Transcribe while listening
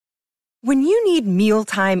When you need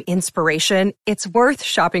mealtime inspiration, it's worth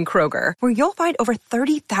shopping Kroger, where you'll find over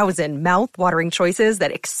 30,000 mouth-watering choices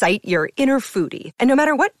that excite your inner foodie. And no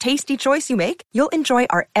matter what tasty choice you make, you'll enjoy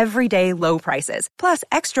our everyday low prices, plus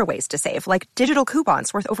extra ways to save, like digital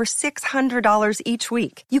coupons worth over $600 each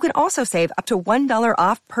week. You can also save up to $1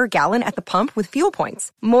 off per gallon at the pump with fuel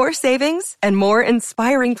points. More savings and more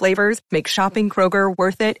inspiring flavors make shopping Kroger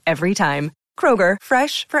worth it every time. Kroger,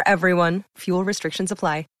 fresh for everyone. Fuel restrictions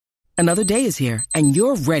apply. Another day is here, and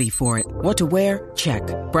you're ready for it. What to wear? Check.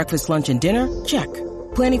 Breakfast, lunch, and dinner? Check.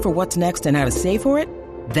 Planning for what's next and how to save for it?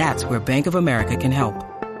 That's where Bank of America can help.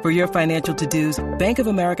 For your financial to-dos, Bank of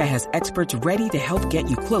America has experts ready to help get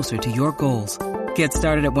you closer to your goals. Get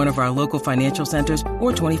started at one of our local financial centers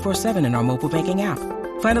or 24/7 in our mobile banking app.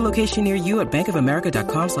 Find a location near you at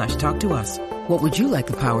bankofamerica.com/talktous. What would you like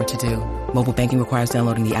the power to do? Mobile banking requires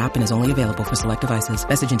downloading the app and is only available for select devices.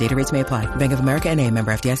 Message and data rates may apply. Bank of America N.A.,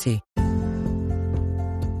 member FDIC.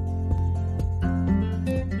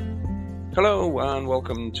 Hello and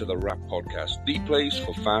welcome to the Wrap Podcast, the place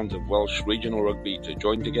for fans of Welsh regional rugby to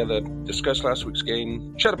join together, discuss last week's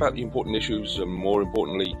game, chat about the important issues, and more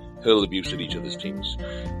importantly, hurl abuse at each other's teams.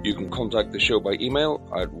 You can contact the show by email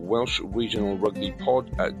at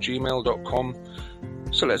welshregionalrugbypod@gmail.com.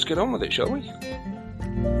 So let's get on with it, shall we?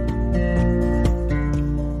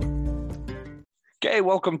 Okay,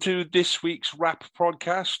 welcome to this week's Wrap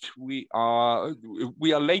Podcast. We are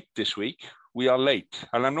late this week. We are late,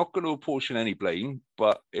 and I'm not going to apportion any blame,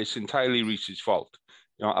 but it's entirely Reese's fault.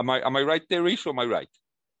 You know, am I right there, Reese, or am I right?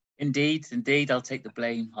 Indeed. I'll take the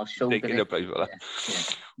blame. I'll shoulder it. The blame for that.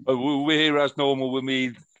 Yeah. We're here as normal with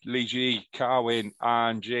me, Lee G, Carwyn,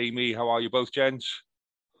 and Jamie. How are you both, gents?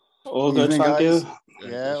 All good, thank you.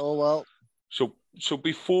 Yeah, all well. So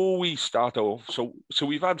before we start off, so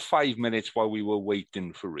we've had 5 minutes while we were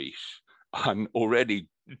waiting for Reese, and already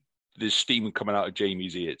there's steam coming out of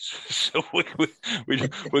Jamie's ears. So we're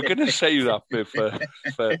going to save that bit for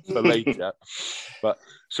later. But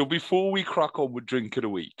so before we crack on with Drink of the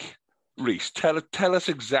Week, Reese, tell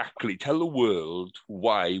the world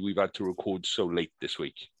why we've had to record so late this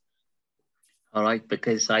week. All right,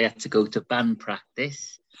 because I had to go to band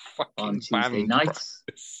practice on Tuesday nights.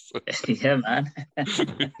 Yeah, man.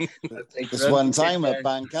 This one time at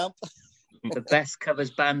band camp. The best covers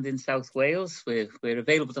band in South Wales. We're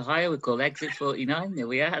available to hire. We're called Exit 49. There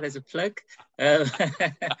we are. There's a plug. And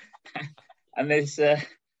there's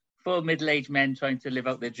 4 middle-aged men trying to live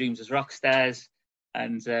out their dreams as rock stars.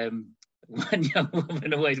 And one young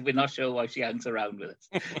woman, we're not sure why she hangs around with us,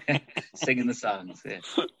 singing the songs.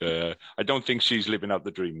 Yeah. I don't think she's living out the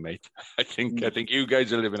dream, mate. I think you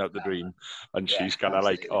guys are living out the dream, and she's kind of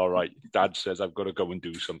like, all right, Dad says I've got to go and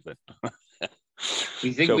do something.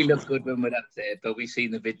 We think we look good when we're up there, but we've seen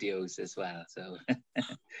the videos as well. So,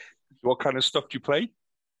 what kind of stuff do you play?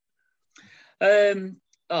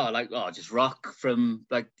 Just rock from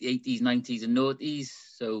like the 80s, 90s, and noughties.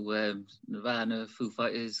 So Nirvana, Foo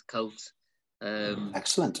Fighters, Cult.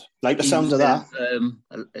 Excellent. Like the sound of that.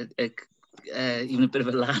 Even a bit of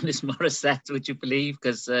Alanis Morissette, would you believe?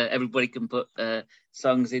 Because everybody can put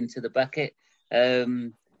songs into the bucket.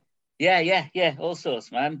 Yeah, all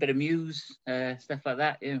sorts, man. Bit of Muse, stuff like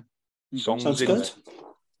that. Yeah. Sounds good.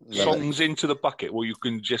 Songs into the bucket, or you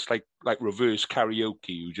can just like reverse karaoke.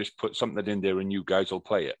 You just put something in there, and you guys will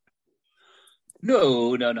play it.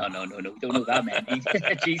 No. Don't know that many.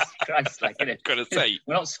 Jesus Christ, like, innit? Gonna say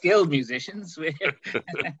we're not skilled musicians. We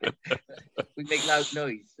make loud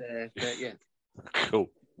noise. But yeah. Cool.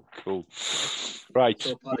 Right.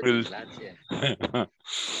 So apologies, lads, yeah.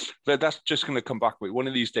 But that's just going to come back with one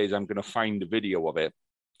of these days. I'm going to find a video of it,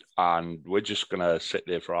 and we're just going to sit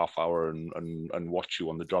there for half hour and watch you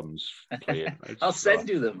on the drums play it. I'll send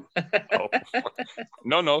you them.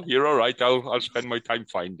 No, you're all right. I'll spend my time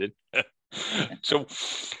finding. So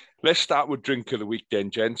let's start with Drink of the Week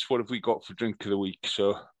then, gents. What have we got for Drink of the Week?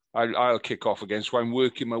 So I'll kick off again. So I'm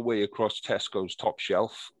working my way across Tesco's top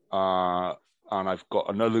shelf. And I've got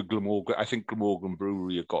another Glamorgan. I think Glamorgan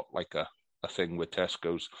Brewery have got like a thing with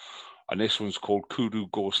Tesco's. And this one's called Kudu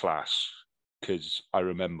Gorslas, because I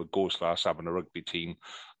remember Gorslas having a rugby team.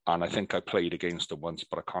 And I think I played against them once,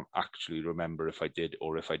 but I can't actually remember if I did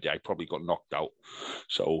or if I did. I probably got knocked out.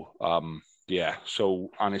 So, yeah. So,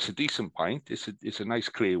 and it's a decent pint. It's a nice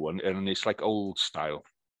clear one. And it's like old style.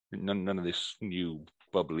 None of this new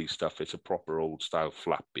bubbly stuff. It's a proper old style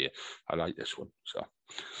flat beer. I like this one.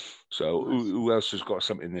 So who else has got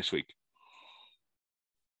something this week?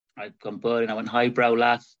 I've gone boring. I went highbrow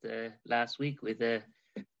last week with a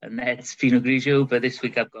Nets Pinot Grigio, but this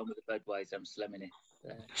week I've gone with a Budweiser. I'm slumming it.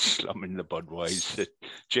 Slumming the Budweiser.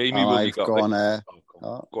 Jamie, what have you got? Gone,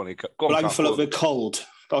 go on, well, I'm full up with cold.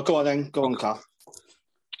 Oh, go on then. Go on, Carl.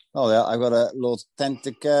 Oh, yeah, I've got a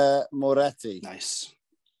authentic Moretti. Nice.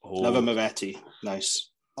 Love a Moretti. Nice.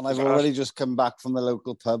 And I've already just come back from the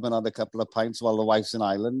local pub and had a couple of pints while the wife's in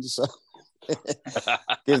Ireland. So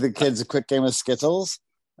give the kids a quick game of Skittles,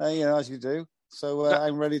 as you do. So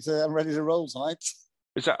I'm ready to roll tonight.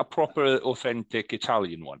 Is that a proper, authentic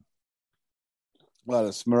Italian one? Well,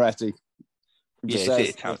 it's Moretti. Is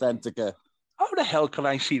it Authentica. How the hell can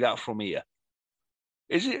I see that from here?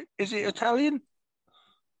 Is it Italian?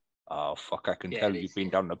 Oh, fuck, I can tell you've been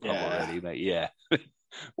down the pub already, mate. Yeah.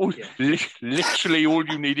 Literally all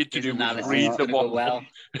you needed to do was read the bottle. Well.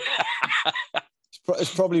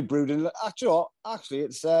 It's probably brewed in... Actually,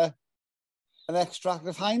 it's an extract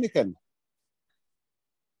of Heineken.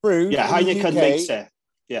 Brewed Heineken makes it.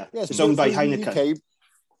 Yeah, it's owned by Heineken.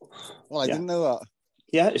 Well, I didn't know that.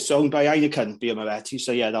 Yeah, it's owned by Heineken, beer Moretti,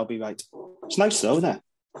 so yeah, that'll be right. It's nice though, isn't it?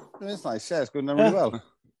 It's nice, yeah, it's going down really well.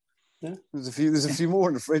 Yeah. There's a few more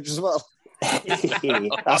in the fridge as well.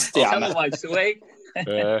 That's the hammer. Wife's away.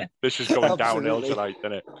 This is going downhill tonight,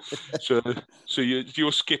 isn't it? So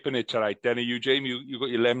you're skipping it tonight, then are you, Jamie? You got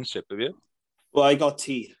your lemon sip, have you? Well, I got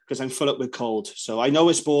tea because I'm full up with cold. So I know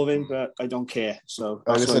it's boring, but I don't care. So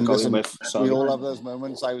that's what I'm going with. We all have those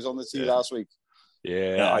moments. I was on the tea last week.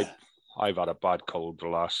 Yeah. I've had a bad cold the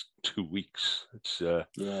last 2 weeks. It's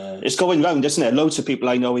going round, isn't it? Loads of people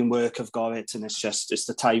I know in work have got it, and it's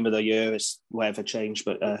the time of the year. It's weather change,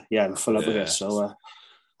 but I'm full up with it. So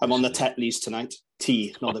I'm on the Tetleys tonight.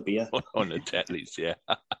 Tea, not a beer. On the Tetleys, yeah.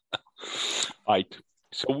 Right.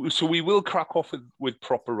 So we will crack off with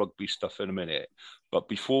proper rugby stuff in a minute, but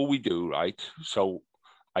before we do, right? So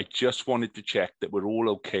I just wanted to check that we're all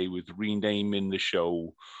okay with renaming the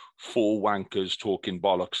show Four Wankers Talking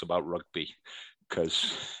Bollocks About Rugby,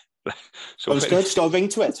 because it's good. Still ring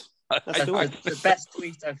to it. That's the best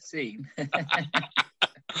tweet I've seen. But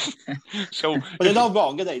they're not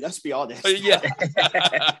wrong, are they? Let's be honest. Yeah.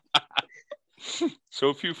 So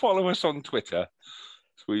if you follow us on Twitter,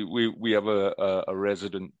 we have a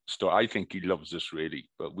resident stalker. I think he loves us really,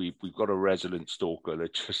 but we've got a resident stalker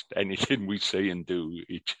that just anything we say and do,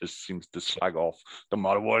 he just seems to slag off. No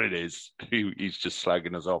matter what it is, he's just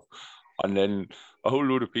slagging us off. And then a whole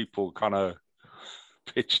load of people kind of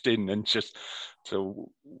pitched in and just.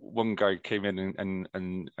 So one guy came in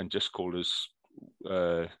and just called us.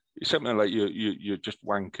 Something like you're just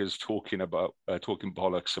wankers talking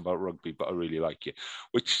bollocks about rugby, but I really like it.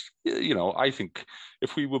 Which I think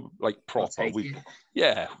if we were like proper, we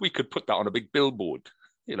could put that on a big billboard.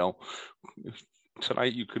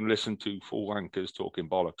 Tonight you can listen to Four Wankers Talking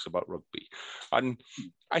Bollocks About Rugby, and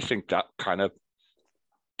I think that kind of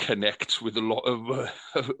connects with a lot of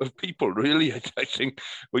people. Really, I think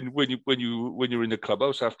when you're in the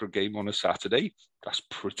clubhouse after a game on a Saturday, that's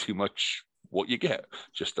pretty much what you get,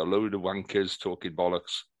 just a load of wankers talking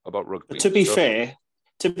bollocks about rugby. To be fair,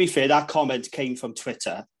 that comment came from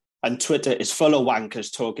Twitter, and Twitter is full of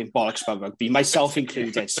wankers talking bollocks about rugby, myself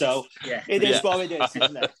included. So it is what it is,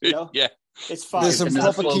 isn't it? Yeah, it's fine. There's some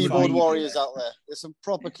proper keyboard warriors out there. There's some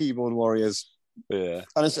proper keyboard warriors. Yeah,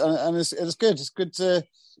 and it's good. It's good to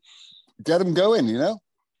get them going. I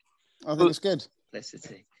think it's good.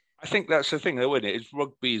 Publicity. I think that's the thing, though, isn't it?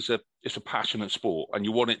 Rugby is a passionate sport, and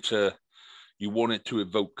you want it to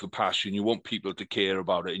evoke the passion. You want people to care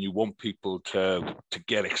about it, and you want people to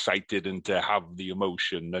get excited and to have the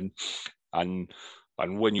emotion. And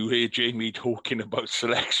when you hear Jamie talking about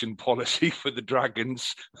selection policy for the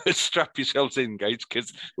Dragons, strap yourselves in, guys,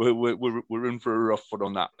 because we're in for a rough one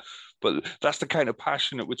on that. But that's the kind of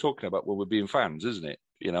passion that we're talking about when we're being fans, isn't it?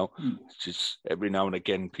 It's just every now and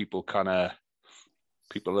again people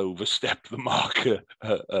overstep the mark a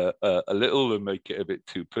little and make it a bit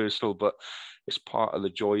too personal, but it's part of the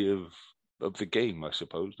joy of the game, I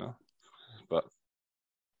suppose. No, but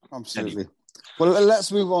absolutely. Anyway. Well,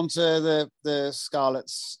 let's move on to the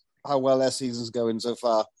Scarlets. How well their season's going so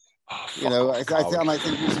far. I think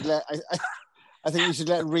we should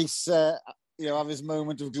let Reece, have his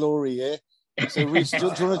moment of glory here. So, Reece, do you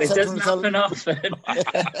want to tell me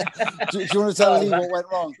what went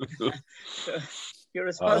wrong? You're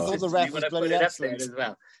responsible to me when I put it up there as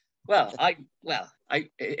well.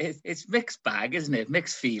 It's mixed bag, isn't it?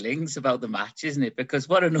 Mixed feelings about the match, isn't it? Because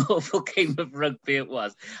what an awful game of rugby it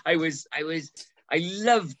was. I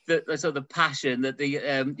loved the passion that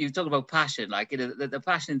you talk about passion, like the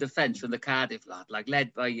passion in defence from the Cardiff lad, like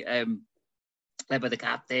led by the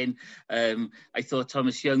captain. I thought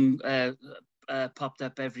Thomas Young popped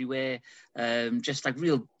up everywhere, just like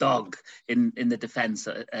real dog in the defence.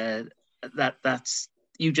 That's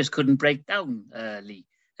you just couldn't break down, Lee.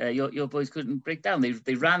 Your boys couldn't break down.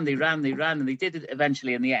 They ran, and they did it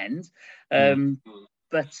eventually in the end.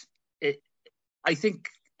 But I think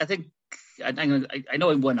I know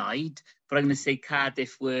I'm one-eyed, but I'm going to say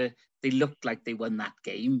Cardiff they looked like they won that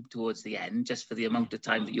game towards the end, just for the amount of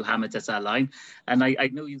time that you hammered at our line. And I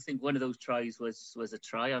know you think one of those tries was a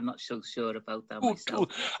try. I'm not so sure about that myself.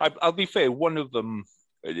 I'll be fair. One of them,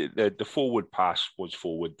 the forward pass was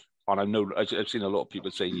forward. And I know I've seen a lot of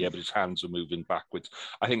people saying, yeah, but his hands are moving backwards.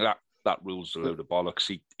 I think that rule's a load of bollocks.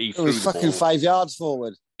 He it was fucking 5 yards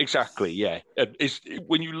forward. Exactly, yeah.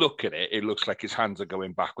 When you look at it, it looks like his hands are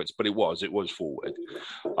going backwards, but it was forward.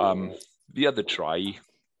 The other try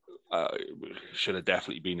should have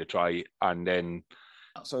definitely been a try. And then...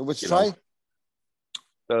 So which try?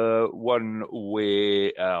 The one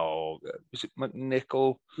where... is it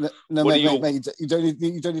McNichol? No, mate, you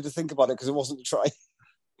don't need to think about it because it wasn't a try.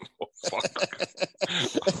 Oh, fuck.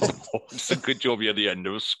 It's a good job you're at the end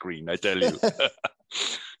of a screen, I tell you.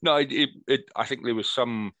 No, I think there was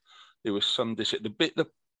some the bit that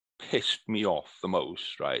pissed me off the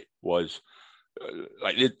most, right, was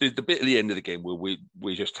like the bit at the end of the game where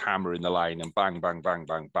we're just hammering the line and bang, bang, bang,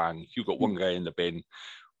 bang, bang. You've got one guy in the bin.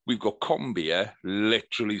 We've got Combier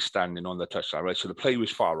literally standing on the touchline, right? So the play was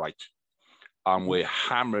far right, and we're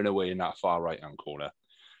hammering away in that far right-hand corner.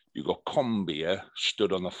 You've got Combier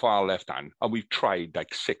stood on the far left hand, and we've tried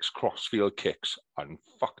like 6 crossfield kicks and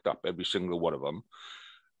fucked up every single one of them.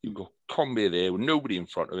 You've got Combier there with nobody in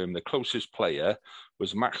front of him. The closest player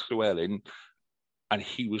was Max Llewellyn, and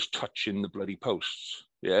he was touching the bloody posts.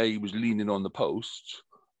 Yeah, he was leaning on the posts,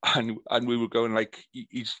 and we were going like,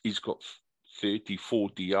 he's got 30,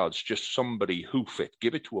 40 yards. Just somebody hoof it,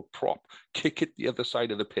 give it to a prop, kick it the other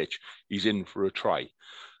side of the pitch. He's in for a try.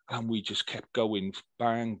 And we just kept going,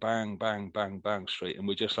 bang, bang, bang, bang, bang, straight. And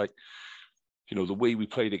we're just like, the way we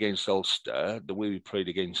played against Ulster, the way we played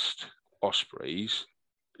against Ospreys,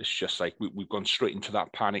 it's just like we've gone straight into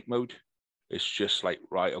that panic mode. It's just like,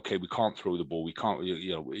 right, okay, we can't throw the ball. We can't,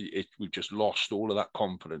 we've just lost all of that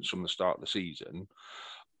confidence from the start of the season.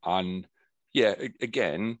 And yeah,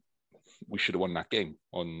 again, we should have won that game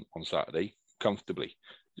on Saturday comfortably.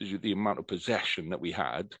 The amount of possession that we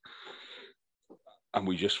had, and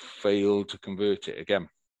we just failed to convert it again.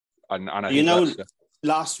 And I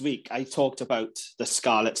last week I talked about the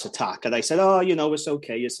Scarlets attack, and I said, it's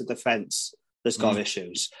okay, it's the defence that's got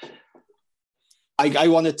issues. I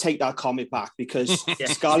want to take that comment back because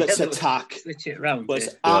Scarlets attack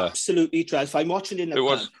was absolutely dreadful. I'm watching it in the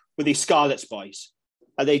pub with these Scarlets boys,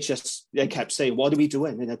 and they kept saying, what are we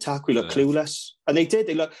doing in attack? We look clueless. And they did.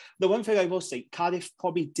 The one thing I will say, Cardiff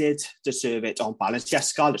probably did deserve it on balance. Yes,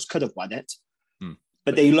 Scarlets could have won it.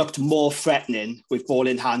 But they looked more threatening with ball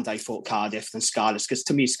in hand, I thought, Cardiff than Scarlets, because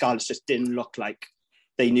to me, Scarlets just didn't look like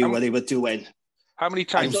they knew what they were doing. How many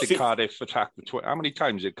times did Cardiff attack how many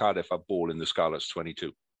times did Cardiff have ball in the Scarlets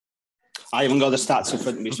 22? I haven't got the stats in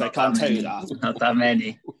front of me, so I can't tell you that. Not that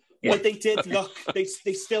many. Yeah. But they did look, they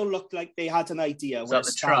still looked like they had an idea. Where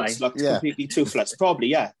the Scarlets looked completely toothless. Probably,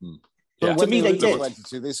 yeah. But to me, they did.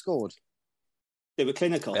 They scored. They were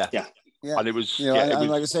clinical, yeah. And it was,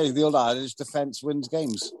 and like I say, the old adage, defence wins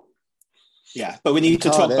games. Yeah, but we need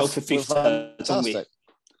to talk about Fifita, don't we?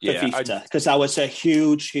 Fifita, because that was a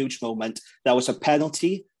huge, huge moment. That was a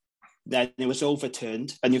penalty, then it was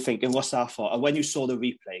overturned, and you're thinking, what's that for? And when you saw the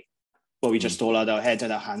replay, we just all had our head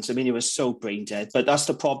in our hands. I mean, he was so brain dead. But that's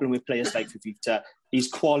the problem with players like Fifita.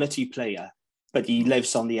 He's a quality player, but he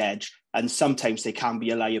lives on the edge, and sometimes they can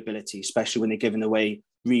be a liability, especially when they're giving away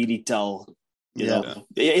really dull. He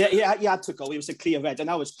had to go. It was a clear red, and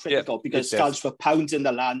that was critical because Scarlets were pounding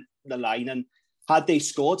the line, and had they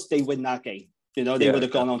scored, they win that game. They would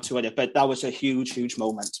have gone on to it. But that was a huge, huge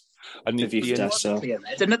moment. And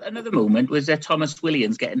another moment was Thomas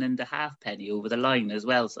Williams getting under halfpenny over the line as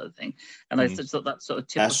well, sort of thing. And I thought that sort of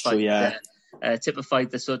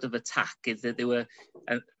typified the sort of attack, is that they were.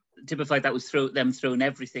 Typified that was them throwing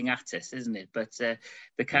everything at us, isn't it? But the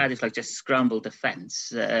Cardiff just scrambled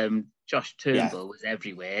defence. Josh Turnbull was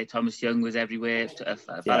everywhere. Thomas Young was everywhere.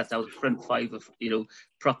 That was front five of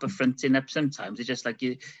proper fronting up. Sometimes it's just like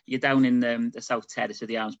you're down in the South Terrace of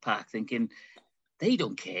the Arms Park thinking they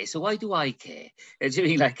don't care, so why do I care? It's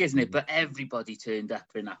really isn't it? But everybody turned up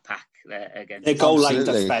in that pack against. Their goal line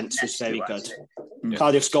defence was very good.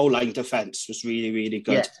 Cardiff's goal line defence was really, really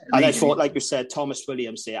good. Yeah, and I thought, like you said, Thomas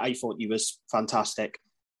Williams there, I thought he was fantastic.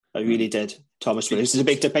 I really did. Thomas Williams. There's a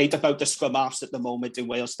big debate about the scrum halves at the moment in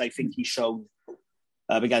Wales, and I think he's shown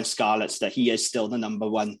against Scarlets that he is still the number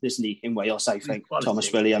one, isn't he, in Wales, I think,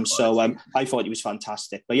 Thomas Williams. So I thought he was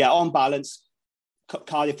fantastic. But yeah, on balance,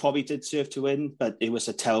 Cardiff probably did deserve to win, but it was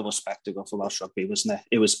a terrible spectacle for Welsh rugby, wasn't it?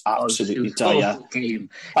 It was absolutely dire. Game.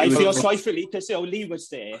 I feel sorry for Lee because Lee was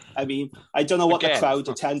there. I mean, I don't know what the crowd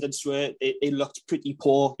attendance were. It looked pretty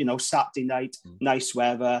poor. Saturday night, nice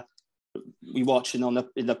weather. We watching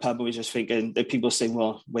in the pub, and we just thinking that people saying,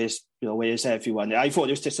 "Well, where's everyone?" I thought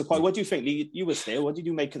it was disappointing. What do you think, Lee? You was there. What did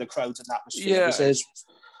you make of the crowd and atmosphere? Yeah,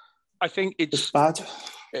 I think it's bad.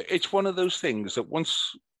 It's one of those things that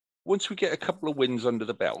once we get a couple of wins under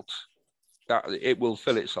the belt, that it will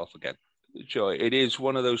fill itself again. Sure, it is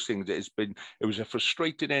one of those things that it was a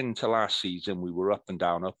frustrating end to last season. We were up and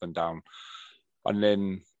down, and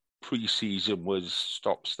then pre-season was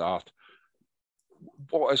stop-start.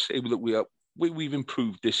 What I say that we've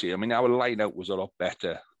improved this year. I mean, our line-out was a lot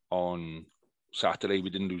better on Saturday.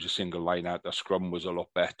 We didn't lose a single line-out. The scrum was a lot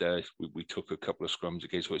better. We took a couple of scrums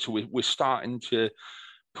against it. So we're starting to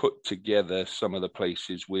put together some of the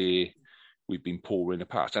places where we've been poor in the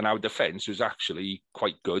past. And our defence was actually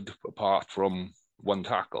quite good, apart from one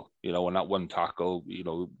tackle, and that one tackle,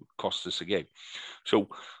 cost us a game. So,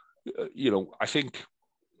 I think,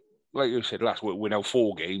 like you said, we're now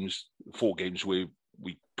 4 games where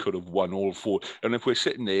we could have won all 4. And if we're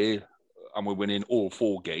sitting there and we're winning all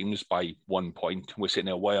 4 games by 1 point, we're sitting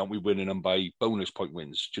there, why aren't we winning them by bonus point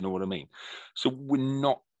wins? Do you know what I mean? So we're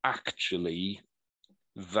not actually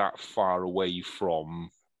that far away from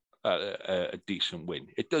a decent win.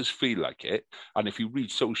 It does feel like it. And if you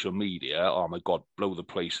read social media, oh my God, blow the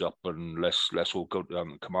place up and let's all go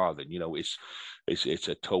down Carmarthen. It's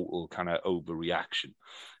a total kind of overreaction.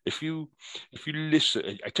 If you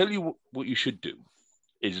listen, I tell you what you should do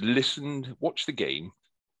is watch the game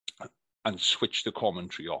and switch the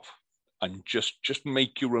commentary off and just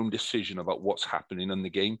make your own decision about what's happening in the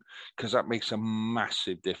game, because that makes a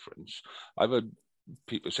massive difference. I've heard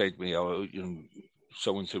people say to me, oh,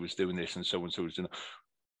 so-and-so was doing this and so-and-so was doing that.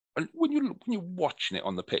 And when you're watching it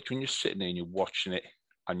on the pitch, when you're sitting there and you're watching it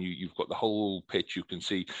and you've got the whole pitch, you can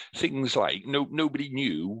see things like nobody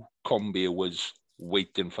knew Combeer was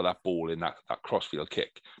waiting for that ball in that crossfield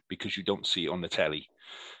kick, because you don't see it on the telly.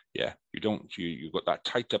 Yeah, you don't. You've got that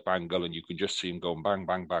tight up angle and you can just see him going bang,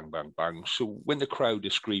 bang, bang, bang, bang. So when the crowd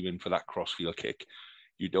is screaming for that crossfield kick,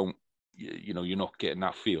 you're not getting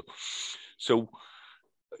that feel. So,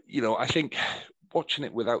 I think watching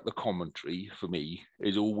it without the commentary for me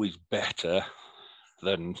is always better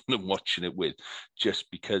than watching it with,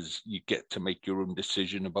 just because you get to make your own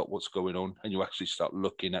decision about what's going on and you actually start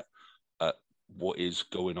looking at what is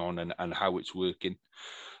going on and how it's working.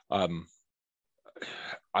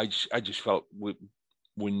 I just felt we're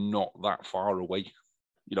not that far away.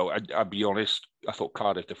 I'd be honest, I thought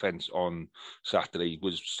Cardiff defence on Saturday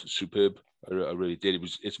was superb. I really did.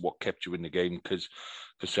 It's what kept you in the game, because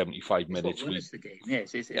for 75 minutes won us the game.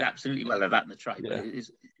 Yes, it's absolutely well that and the try. Yeah. It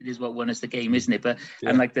is what won us the game, isn't it? But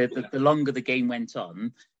and like the longer the game went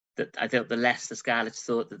on, that I felt the less the Scarlets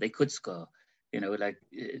thought that they could score.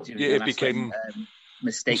 It became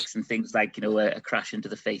mistakes and things like a crash into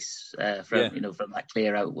the face from that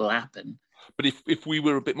clear out will happen. But if we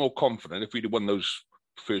were a bit more confident, if we'd have won those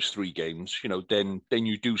first 3 games, then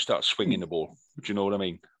you do start swinging the ball. Do you know what I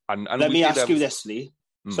mean? And let me ask you this, Lee.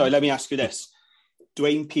 Sorry, let me ask you this.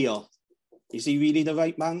 Dwayne Peel, is he really the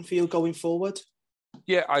right man for you going forward?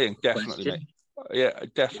 Yeah, I think definitely, mate. Yeah,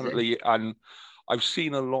 definitely. And I've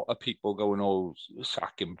seen a lot of people going, "Oh,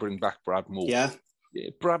 sack him, bring back Brad Moore." Yeah.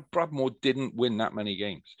 Brad Moore didn't win that many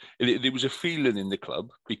games. There was a feeling in the club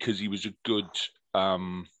because he was a good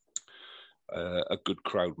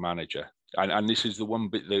crowd manager, and this is the one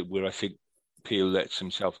bit where I think Peel lets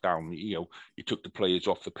himself down. He took the players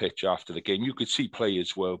off the pitch after the game. You could see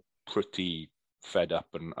players were pretty fed up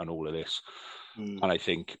and all of this. And I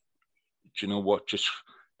think, do you know what? Just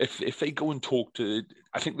if they go and talk to,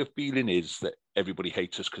 I think the feeling is that everybody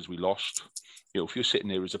hates us because we lost. If you're sitting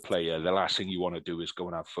there as a player, the last thing you want to do is go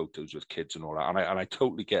and have photos with kids and all that. And I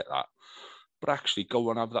totally get that. But actually, go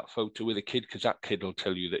and have that photo with a kid, because that kid will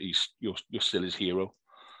tell you that you're still his hero,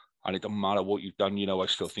 and it doesn't matter what you've done. I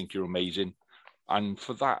still think you're amazing. And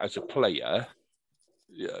for that, as a player,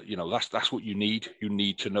 that's what you need. You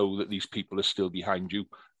need to know that these people are still behind you,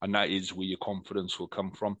 and that is where your confidence will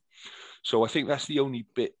come from. So I think that's the only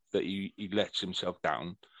bit that he lets himself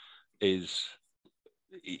down, is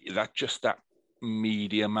that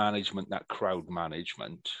media management, that crowd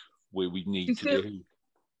management, where we need to do.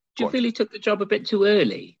 Do you feel he took the job a bit too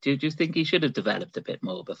early? Do you think he should have developed a bit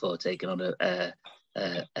more before taking on a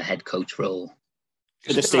head coach role?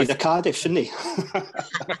 Should have stayed at Cardiff, shouldn't he?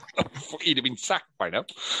 He'd have been sacked by now.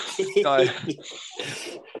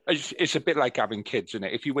 It's a bit like having kids, isn't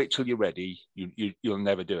it? If you wait till you're ready, you'll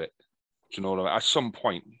never do it. Do you know what I mean? At some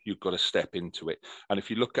point, you've got to step into it. And if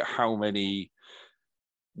you look at how many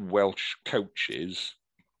Welsh coaches,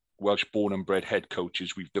 Welsh born and bred head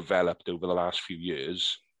coaches we've developed over the last few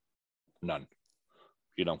years, none.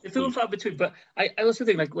 You know, the few and far between. But I also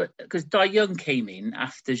think, like, because Di Young came in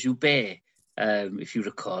after Joubert, if you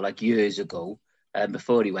recall, like years ago,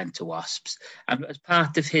 before he went to Wasps, and as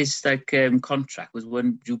part of his contract was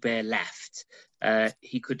when Joubert left,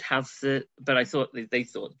 he could have But I thought they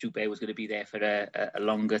thought Joubert was going to be there for a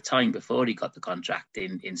longer time before he got the contract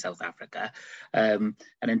in South Africa, and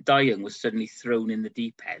then Di Young was suddenly thrown in the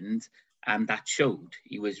deep end. And that showed.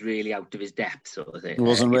 He was really out of his depth, sort of thing. He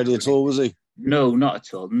wasn't ready at all, was he? No, not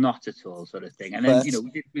at all, sort of thing. And then,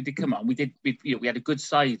 we did come on. We had a good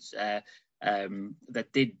side that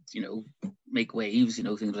did, make waves.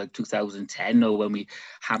 Things like 2010, or when we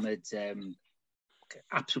hammered,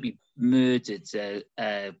 absolutely murdered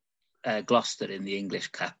Gloucester in the English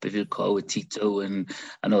Cup, if you recall, with Tito and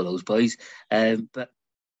all those boys. But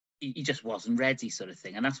he just wasn't ready, sort of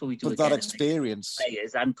thing. And that's what we do. But that experience,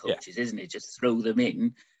 players and coaches, isn't it? Just throw them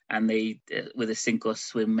in, and they, with a sink or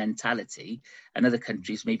swim mentality. And other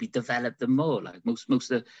countries maybe develop them more. Like most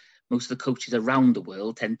of the coaches around the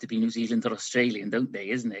world tend to be New Zealand or Australian, don't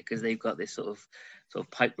they? Isn't it? Because they've got this sort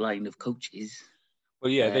of pipeline of coaches.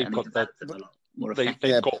 Well, yeah, they've got that.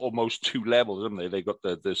 They've got almost two levels, haven't they? They've got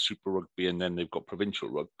the Super Rugby, and then they've got provincial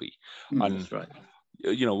rugby. And that's right.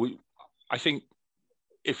 I think.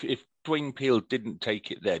 If Dwayne Peel didn't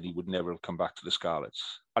take it then, he would never have come back to the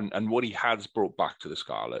Scarlets. And what he has brought back to the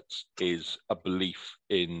Scarlets is a belief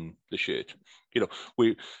in the shirt.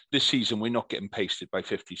 This season, we're not getting pasted by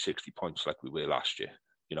 50, 60 points like we were last year.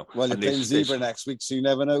 Well, you're playing Zebra next week, so you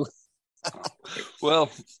never know.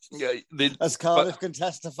 Well, as Cardiff can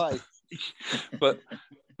testify. But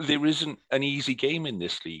there isn't an easy game in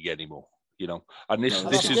this league anymore. And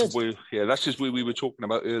this is where we were talking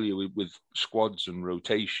about earlier with squads and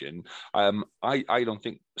rotation. I don't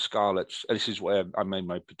think Scarlets, and this is where I made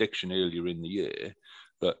my prediction earlier in the year,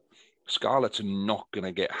 that Scarlets are not going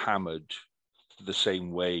to get hammered the same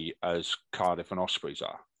way as Cardiff and Ospreys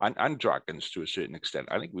are, and Dragons to a certain extent.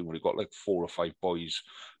 I think we've only got like 4 or 5 boys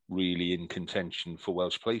really in contention for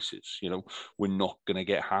Welsh places. We're not going to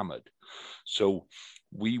get hammered. So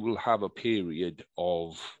we will have a period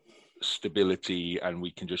of stability, and we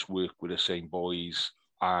can just work with the same boys,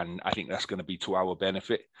 and I think that's going to be to our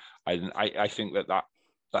benefit. I think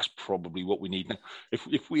that's probably what we need now.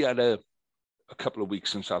 If we had a couple of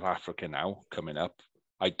weeks in South Africa now coming up,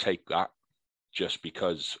 I'd take that, just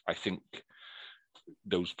because I think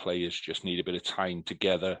those players just need a bit of time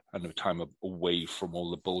together and a time away from all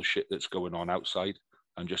the bullshit that's going on outside,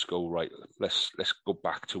 and just go, right, let's go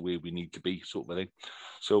back to where we need to be, sort of thing.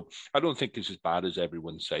 So I don't think it's as bad as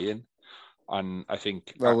everyone's saying. And I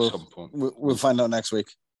think some point... We'll find out next week.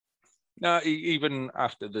 No, even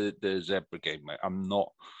after the Zebra game, mate,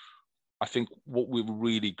 I think what we're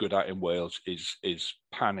really good at in Wales is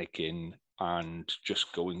panicking and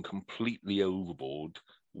just going completely overboard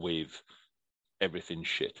with everything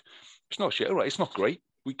shit. It's not shit, all right, it's not great.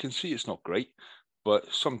 We can see it's not great.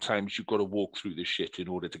 But sometimes you've got to walk through the shit in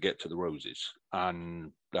order to get to the roses.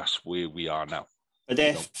 And that's where we are now. But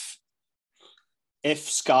if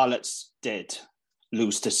Scarlets did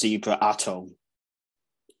lose to Zebra at home,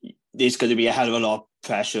 there's going to be a hell of a lot of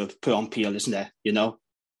pressure put on Peel, isn't there?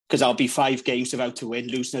 Because I'll be 5 games without to win,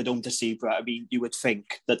 losing at home to Zebra. I mean, you would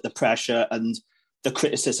think that the pressure and the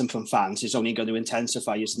criticism from fans is only going to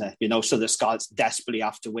intensify, isn't it? So the Scarlets desperately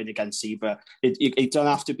have to win against Zebra. It don't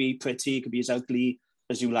have to be pretty. It can be as ugly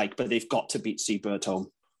as you like, but they've got to beat Zebra at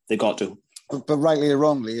home. They got to. But rightly or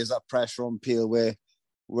wrongly, is that pressure on Peel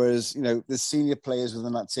whereas, the senior players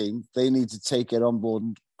within that team, they need to take it on board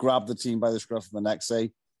and grab the team by the scruff of the neck,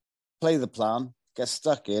 say, play the plan, get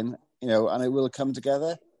stuck in, and it will come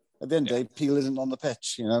together. At the end of the day, Peel isn't on the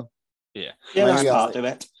pitch, Yeah. Yeah, that's part of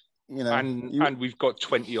it. And we've got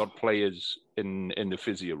 20 odd players in the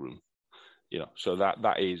physio room, so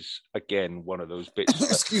that is again one of those bits.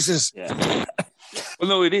 Excuses. Yeah. Well,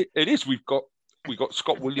 no, it is. We got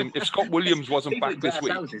Scott Williams. If Scott Williams wasn't back this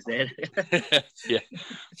week, yeah.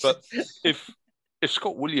 But if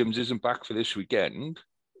Scott Williams isn't back for this weekend,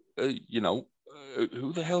 who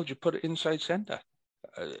the hell do you put it inside centre?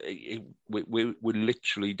 We're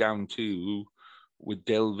literally down to. We're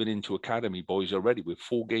delving into academy boys already. We're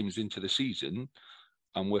 4 games into the season,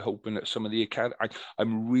 and we're hoping that some of the academy.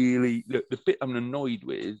 I'm really the bit I'm annoyed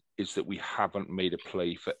with is that we haven't made a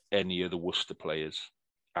play for any of the Worcester players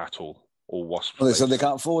at all, or Wasps. Well, so they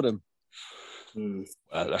can't afford them.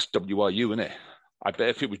 That's WRU, isn't it? I bet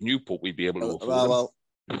if it was Newport, we'd be able to afford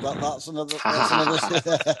them. Well, that's another.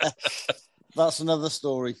 that's another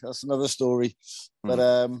story.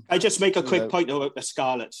 But I just make a quick point about the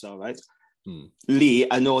Scarlets, though, right? Lee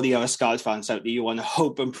and all the other Scarlets fans out there, you want to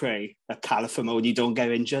hope and pray that Califamoni don't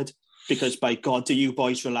get injured, because by God, do you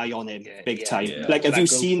boys rely on him big time? Yeah. Like, have you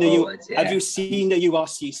seen the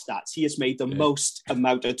URC stats? He has made the most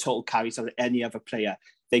amount of total carries of any other player.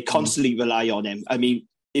 They constantly rely on him. I mean,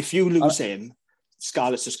 if you lose him,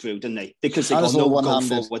 Scarlets are screwed, aren't they? Because they got no go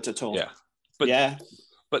forward at all. Yeah.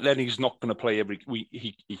 But then he's not going to play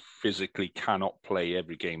he physically cannot play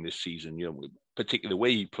every game this season. You know, particularly the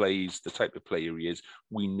way he plays, the type of player he is,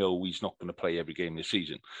 we know he's not going to play every game this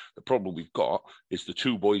season. The problem we've got is the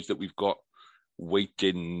two boys that we've got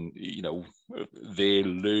waiting, you know, they're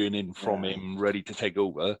learning from him, ready to take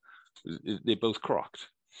over. They're both crocked.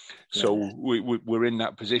 So we're in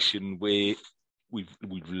that position where we've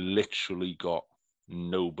literally got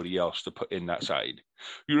nobody else to put in that side.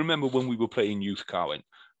 You remember when we were playing Youth Carwin,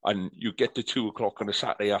 and you get to 2:00 on a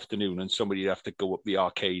Saturday afternoon and somebody'd have to go up the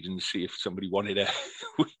arcade and see if somebody wanted a...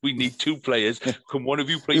 we need two players. Can one of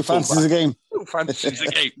you play fullback? Who fancies a game? Who fancies a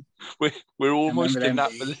game? We're almost in that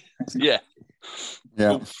position. Yeah.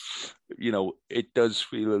 So, you know, it does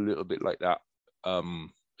feel a little bit like that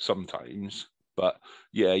sometimes. But,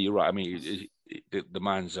 yeah, you're right. I mean, the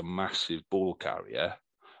man's a massive ball carrier.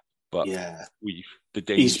 But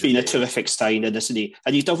he's been a terrific Steiner, isn't he?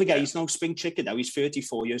 And you don't forget, he's no spring chicken now. He's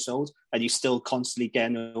 34 years old, and he's still constantly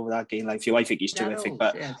getting over that game like you. I think he's terrific,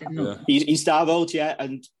 but he's that old,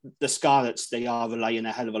 and the Scarlets, they are relying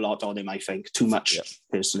a hell of a lot on him, I think, too much,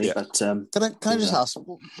 personally. Yeah. But can I just ask,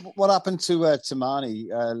 what happened to Tamani,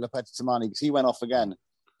 Lopet Tamani? Because he went off again,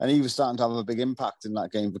 and he was starting to have a big impact in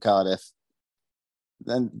that game for Cardiff.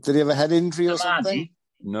 Then did he have a head injury or something?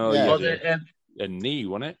 No, a knee,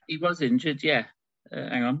 wasn't it? He was injured,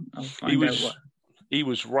 hang on, I'll find out what. He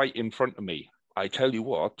was right in front of me. I tell you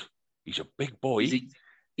what, he's a big boy.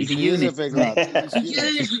 He's a unit. For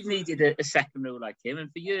years we've needed a second row like him, and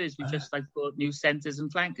for years we've just like bought new centres and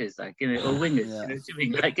flankers, like, you know, or wingers, you know what I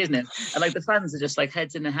mean? Like, isn't it? And like the fans are just like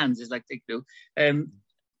heads in their hands. It's like, you know,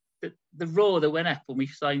 the roar that went up when we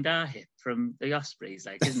signed our hip from the Ospreys,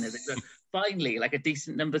 like, isn't it? Finally, like a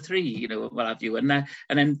decent number 3, you know, what have you. And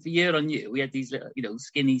then year on year, we had these little, you know,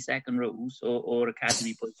 skinny second rows or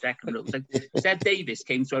academy boy second rows. Like Seb Davis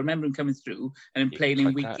came through. I remember him coming through and him playing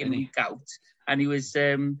in week in, week out. And he was,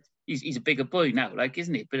 he's a bigger boy now, like,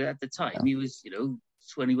 isn't he? But at the time, he was, you know,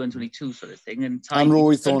 21, 22 sort of thing. And time,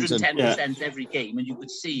 110% every game. And you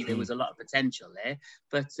could see there was a lot of potential there.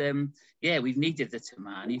 But, we've needed the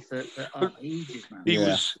Tamani for ages, man.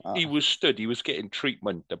 He was stood. He was getting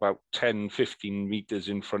treatment about 10, 15 metres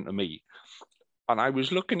in front of me. And I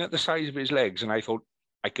was looking at the size of his legs and I thought,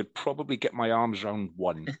 I could probably get my arms around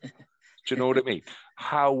one. Do you know what I mean?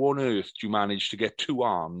 How on earth do you manage to get 2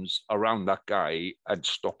 arms around that guy and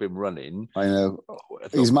stop him running? I know.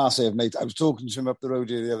 He's massive, mate. I was talking to him up the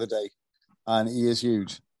road here the other day, and he is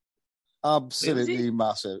huge. Absolutely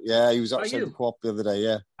massive. Yeah, he was outside the co-op the other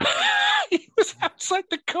day, He was outside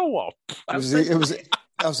the co-op? It was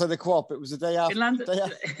outside the co-op. It was the day after. In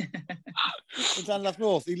Llandaff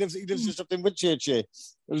North. He lives just up in Whitchurch here. It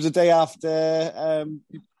was the day after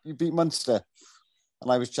you beat Munster,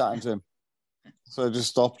 and I was chatting to him. So I just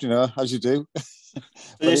stopped, you know, as you do.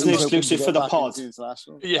 It's an exclusive for the pod.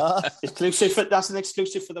 That's an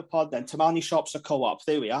exclusive for the pod then. Tamani shops are co-op.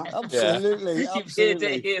 There we are. Absolutely. You've heard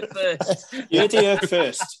it here first. You heard it here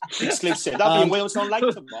first. Exclusive. That'll be in Wales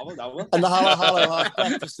Online tomorrow, that one. And the Hallo half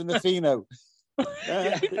breakfast in the Fino.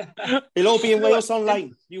 It'll all be in Wales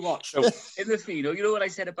Online. You watch. In the Fino, you know what I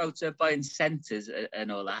said about buying centres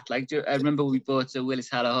and all that? Like, I remember we bought Willis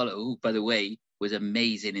Hallo, who, by the way, was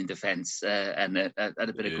amazing in defence and had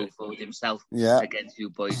a bit of go forward himself against you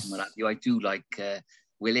boys and what have you. I do like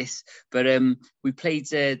Willis. But we played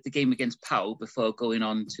the game against Pau before going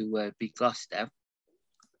on to beat Gloucester.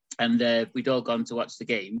 And we'd all gone to watch the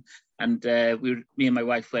game. And me and my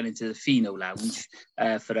wife went into the Fino lounge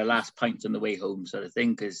for the last pint on the way home, sort of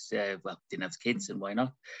thing, because, didn't have kids and why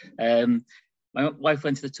not? My wife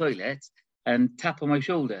went to the toilet and tapped on my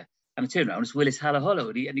shoulder. And I turned around, it's Willis Hallo,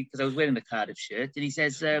 and because I was wearing the Cardiff shirt, and he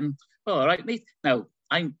says, all right, mate. Now,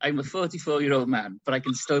 I'm a 44-year-old man, but I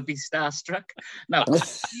can still be starstruck. Now,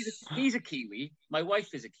 he's a Kiwi, my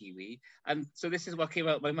wife is a Kiwi, and so this is what came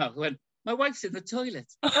out of my mouth. I went, my wife's in the toilet.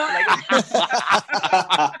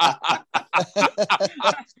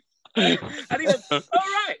 And he went, all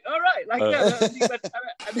right, like that.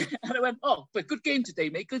 And I went, oh, but good game today,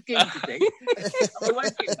 mate, good game today. And my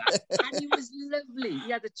wife came back, and he was lovely.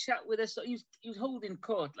 He had a chat with us. He was holding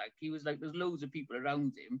court, like he was like there's loads of people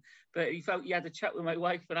around him, but he had a chat with my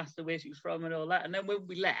wife and asked her where she was from and all that. And then when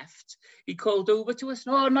we left, he called over to us.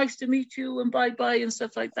 Oh, nice to meet you and bye and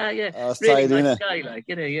stuff like that. Yeah, really nice guy, like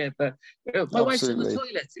yeah. But my wife's in the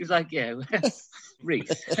toilet. He was like, yeah,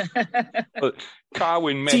 Reese. But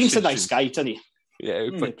Carwyn messaged. Seems a nice guy, doesn't he? Yeah,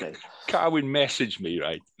 but Carwyn messaged me,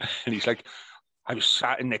 right, and he's like, I was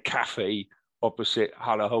sat in the cafe opposite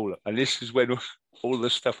Halahola, and this is when all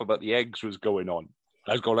the stuff about the eggs was going on.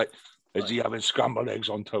 I was going like, is he having scrambled eggs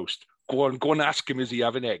on toast? Go on, ask him, is he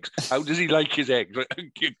having eggs? How does he like his eggs?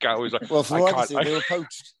 Was like, well, from what I see, they were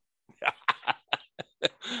poached.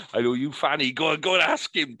 I know you, Fanny. Go and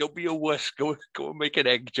ask him. Don't be a wuss. Go and make an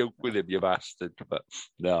egg joke with him, you bastard. But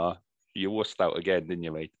no, you wussed out again, didn't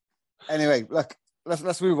you, mate? Anyway, look,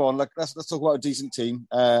 let's move on. Look, let's talk about a decent team,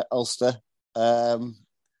 Ulster.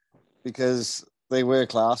 Because they were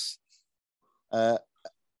class.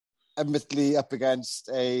 Admittedly, up against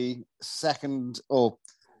a second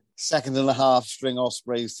and a half string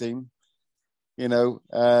Ospreys team. You know,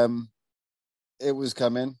 it was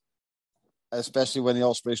coming, especially when the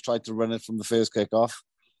Ospreys tried to run it from the first kickoff,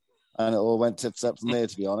 and it all went tits up from there,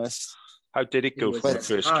 to be honest. How did it go for the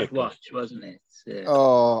first kickoff? Watch, wasn't it? Yeah.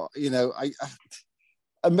 Oh, you know, I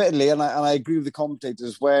admittedly, and I agree with the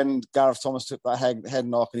commentators, when Gareth Thomas took that head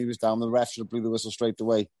knock and he was down, the ref should have blew the whistle straight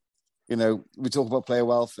away. You know, we talk about player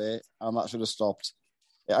welfare, and that should have stopped.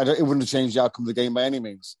 It wouldn't have changed the outcome of the game by any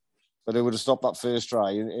means, but it would have stopped that first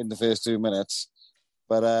try in the first 2 minutes.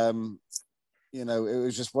 But, you know, it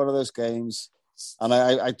was just one of those games. And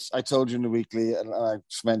I told you in the weekly, and I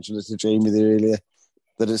just mentioned it to Jamie there earlier,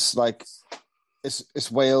 that it's like,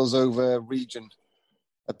 it's Wales over region.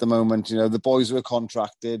 At the moment, you know, the boys who are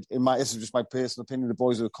contracted, this is just my personal opinion, the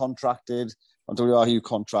boys who are contracted on WRU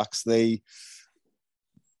contracts, they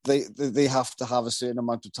have to have a certain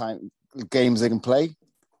amount of time, games they can play.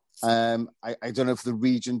 I don't know if the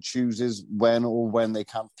region chooses when they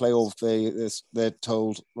can't play, or if they're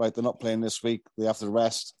told, right, they're not playing this week, they have to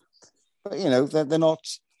rest. But, you know, they're not,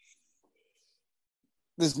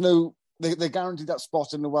 they're guaranteed that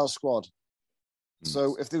spot in the Welsh squad.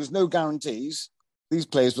 So if there was no guarantees, these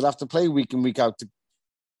players would have to play week in, week out to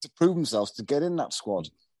prove themselves, to get in that squad,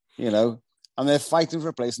 you know, and they're fighting for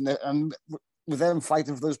a place. And with them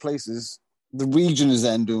fighting for those places, the region is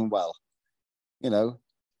then doing well, you know.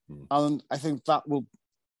 And I think that will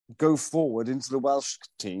go forward into the Welsh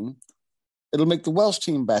team. It'll make the Welsh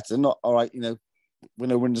team better. Not, all right, you know,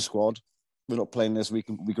 we're in the squad. We're not playing this. We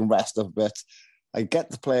can rest up a bit. I get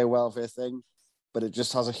the player welfare thing, but it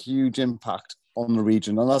just has a huge impact on the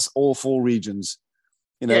region. And that's all 4 regions.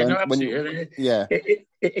 You know, no, absolutely.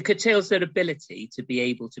 It curtails their ability to be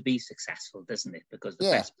able to be successful, doesn't it? Because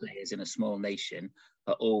the best players in a small nation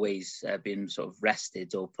are always being sort of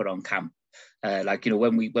rested or put on camp. Like, you know,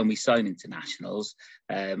 when we sign internationals,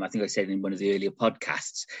 I think I said in one of the earlier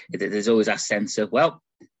podcasts, there's always that sense of, well,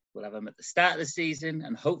 we'll have them at the start of the season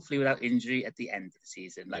and hopefully without injury at the end of the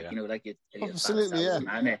season. Like, you know, like your absolutely,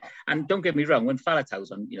 yeah. And don't get me wrong, when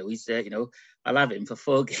Falatau's on, you know, he's, you know, I'll have him for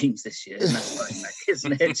 4 games this year, and that's fine, like,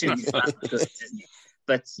 isn't it? Good, isn't he?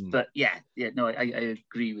 But yeah, no, I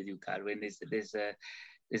agree with you, Carwyn.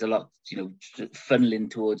 There's a lot, you know,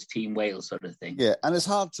 funneling towards Team Wales sort of thing. Yeah, and it's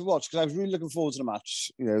hard to watch because I was really looking forward to the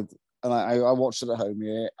match, you know, and I watched it at home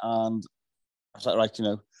here, and I was like, right, you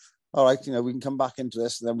know, all right, you know, we can come back into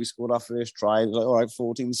this. And then we scored our first try. It was like, all right,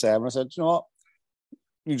 14-7. I said, you know what?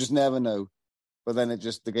 You just never know. But then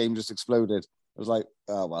the game just exploded. It was like,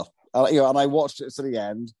 oh, well. You know, and I watched it to the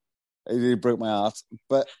end. It really broke my heart.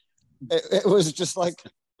 But it was just like,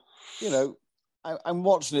 you know, I'm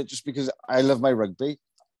watching it just because I love my rugby.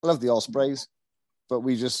 I love the Ospreys. But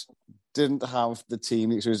we just didn't have the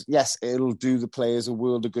team experience. Yes, it'll do the players a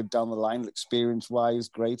world of good down the line, experience-wise,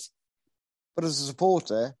 great. But as a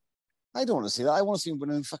supporter, I don't want to see that. I want to see them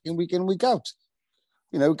winning fucking week in, week out.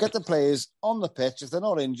 You know, get the players on the pitch. If they're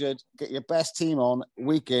not injured, get your best team on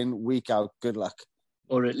week in, week out. Good luck.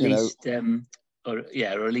 Or at least, or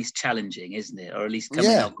at least challenging, isn't it? Or at least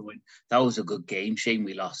coming out going, that was a good game. Shame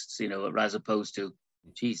we lost. You know, as opposed to,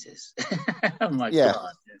 Jesus, oh my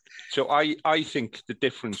God. So I think the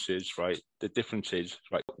difference is right.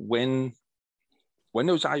 When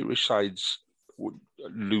those Irish sides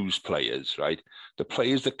lose players, right? The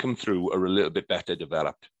players that come through are a little bit better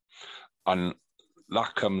developed, and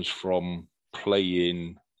that comes from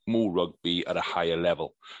playing more rugby at a higher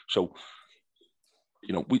level. So,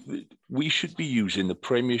 you know, we should be using the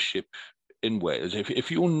Premiership in Wales. If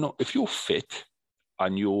you're fit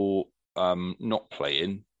and you're not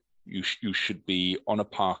playing, you should be on a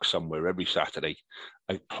park somewhere every Saturday,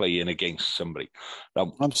 playing against somebody.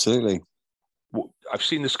 Now, absolutely. I've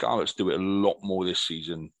seen the Scarlets do it a lot more this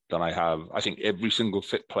season than I have. I think every single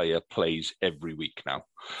fit player plays every week now.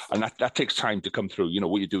 And that takes time to come through. You know,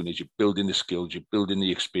 what you're doing is you're building the skills, you're building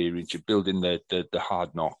the experience, you're building the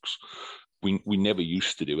hard knocks. We never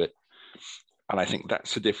used to do it. And I think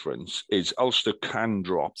that's the difference, is Ulster can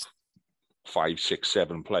drop 5, 6,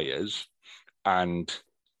 7 players, and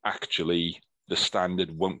actually the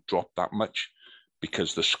standard won't drop that much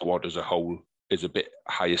because the squad as a whole is a bit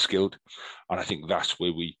higher skilled. And I think that's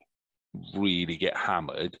where we really get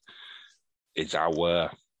hammered, is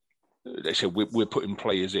they say we're putting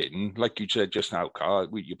players in, like you said just now, Carl,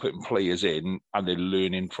 you're putting players in and they're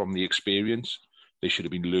learning from the experience. They should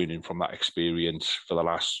have been learning from that experience for the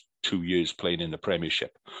last 2 years playing in the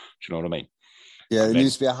Premiership. Do you know what I mean? Yeah, there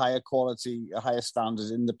needs to be a higher quality, a higher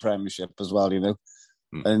standard in the Premiership as well, you know.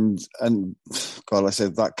 And God, I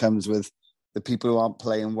said that comes with the people who aren't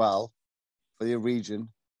playing well for the region,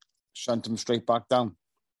 shunt them straight back down.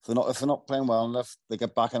 If they're not playing well enough, they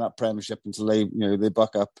get back in that Premiership until they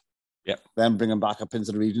buck up. Yeah. Then bring them back up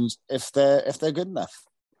into the regions if they're good enough.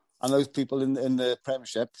 And those people in the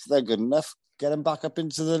Premiership, if they're good enough, get them back up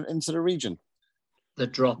into the region. The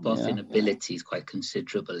drop off in ability is quite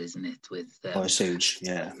considerable, isn't it? With it's huge.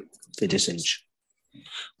 Yeah, it is huge.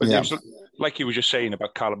 But like you were just saying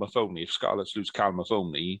about Callum Mahoney, if Scarlets lose Callum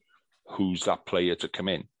Mahoney, who's that player to come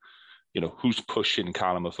in? You know, who's pushing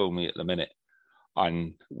Callum Mahoney at the minute?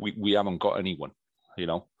 And we haven't got anyone, you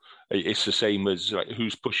know. It's the same as like,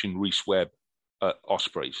 who's pushing Rhys Webb at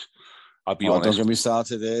Ospreys. I'll be honest. Don't get me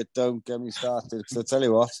started here. Don't get me started. Because I tell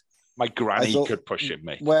you what, my granny could push him,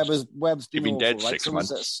 mate. Webb's been awful, dead right? 6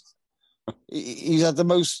 months. He's had the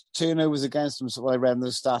most turnovers against him. So I read the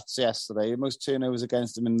stats yesterday. The most turnovers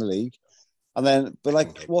against him in the league. And then,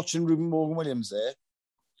 watching Ruben Morgan-Williams there,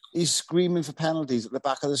 he's screaming for penalties at the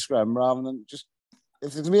back of the scrum rather than just,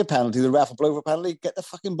 if there's going to be a penalty, the ref will blow for a penalty, get the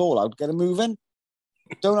fucking ball out, get him moving.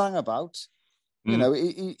 Don't hang about. You know,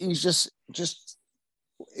 he's just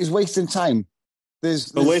he's wasting time.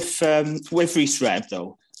 There's... But with Rhys Webb,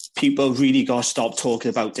 though, people really got to stop talking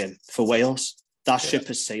about him for Wales. That ship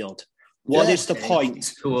has sailed. What is the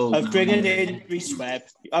point of bringing in Rhys Webb?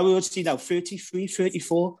 I would see now 33,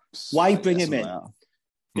 34. Why bring him in?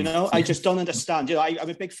 You know, I just don't understand. You know, I'm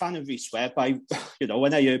a big fan of Rhys Webb.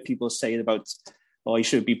 When I hear people saying about, he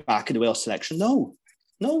should be back in the Wales selection. No,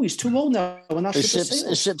 he's too old now. And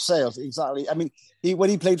that ship sailed, exactly. I mean,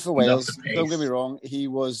 when he played for Wales, don't get me wrong, he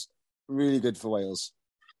was really good for Wales,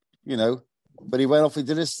 you know. But he went off, he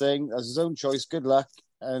did his thing, as his own choice, good luck.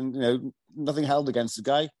 And, you know, nothing held against the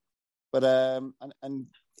guy. But, and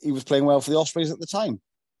he was playing well for the Ospreys at the time.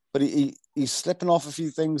 But he's slipping off a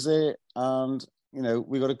few things there. And, you know,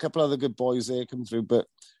 we got a couple other good boys there coming through. But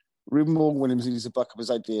Ruben Morgan-Williams needs to buck up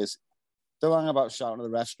his ideas. Don't hang about shouting at the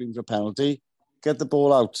ref, screaming for a penalty. Get the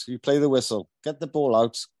ball out. You play the whistle. Get the ball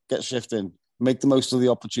out. Get shifting. Make the most of the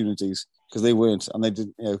opportunities, because they weren't, and they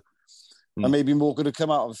didn't. You know, and maybe more could have come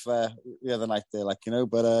out of the other night there, like, you know.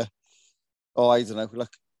 But I don't know. Look,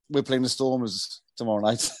 we're playing the Stormers tomorrow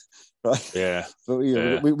night, right? Yeah. But we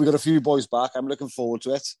got a few boys back. I'm looking forward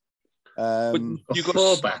to it. You got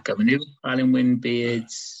 4 back, haven't you? Alan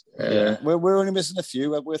Winbeards. We're only missing a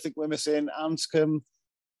few. I think we're missing Anscombe,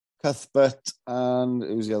 Cuthbert, and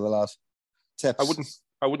who's the other lad? Tips.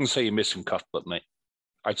 I wouldn't say you're missing Cuthbert, mate.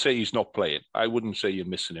 I'd say he's not playing. I wouldn't say you're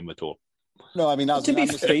missing him at all. No, I mean,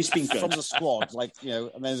 he's been good from the squad, like, you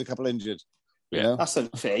know, and there's a couple injured. Yeah, you know? That's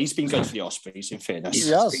unfair. He's been good for the Ospreys, in fairness.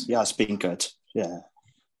 He has been good. Yeah,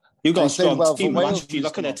 you got a strong team. If you're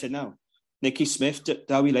looking at it now, Nicky Smith,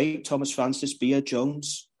 Dowie Lake, Thomas Francis, Beard,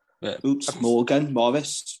 Jones, Roots, Morgan,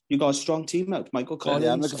 Morris. You got a strong team out. Michael Collins.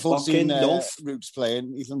 Yeah, I'm looking forward to seeing Roots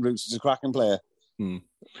playing. Ethan Roots is a cracking player.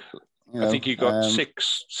 You know, I think you got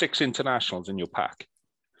six internationals in your pack,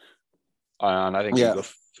 and I think you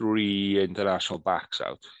got 3 international backs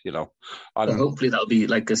out. You know, and hopefully that'll be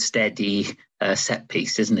like a steady set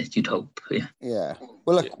piece, isn't it? You'd hope. Yeah.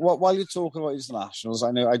 Well, look, while you're talking about internationals,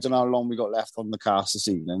 I don't know how long we got left on the cast this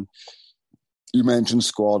evening. You mentioned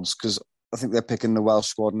squads, because I think they're picking the Welsh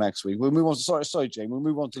squad next week. We'll move on to, sorry, Jane. We'll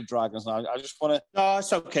move on to the Dragons now. I just want to... No,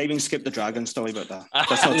 it's okay. We can skip the Dragons. Don't worry about that.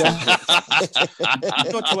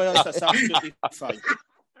 That's not to Wales. That's absolutely fine.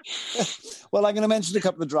 Well, I'm going to mention a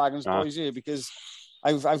couple of Dragons boys here, because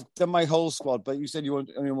I've done my whole squad, but you said you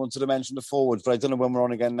only wanted to mention the forwards, but I don't know when we're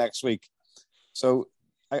on again next week. So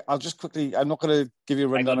I'll just quickly... I'm not going to give you a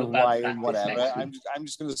rundown of why and whatever. I'm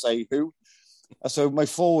just going to say who. So my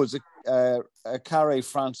forwards are Carey,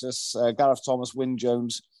 Francis, Gareth Thomas, Wyn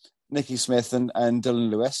Jones, Nicky Smith and Dylan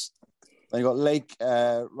Lewis. Then you got Lake,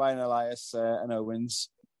 Ryan Elias and Owens.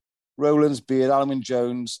 Rowlands, Beard, Alwyn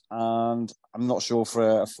Jones, and I'm not sure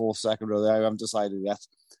for a fourth second row there. I haven't decided yet.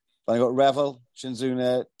 Then I got Revel,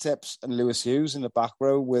 Shinzuna, Tips, and Lewis Hughes in the back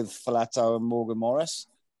row with Folletta and Morgan Morris.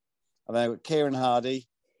 And then I got Kieran Hardy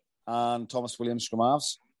and Thomas Williams from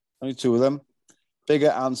halves. Only two of them. Bigger,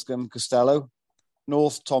 Anscombe, Costello.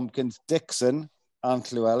 North, Tompkins, Dixon,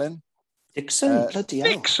 and Llewellyn. Dixon, bloody hell.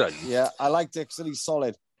 Dixon? Yeah, I like Dixon. He's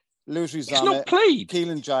solid. Lewis Rizame. He's not played.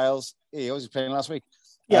 Keelan Giles. He was playing last week.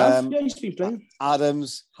 Yeah, he's been playing.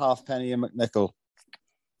 Adams, Halfpenny, and McNichol.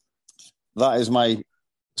 That is my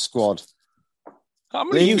squad. How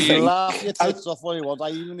many You beers? can laugh your tits off all you want.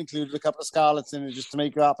 I even included a couple of Scarlets in it just to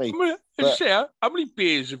make you happy. Sarah, how many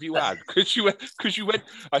beers have you had? Because you went.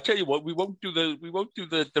 I tell you what, we won't do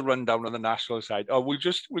the rundown on the national side. Oh, we'll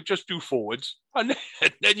just do forwards, and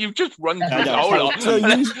then you just run through the whole lot.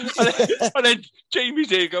 And then Jamie's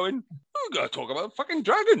here going, "We're going to talk about fucking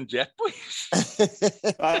dragons yet, boys."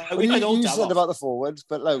 You said about the forwards,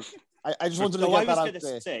 but look, I just wanted to get that out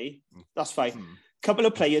there. Say, that's fine. Couple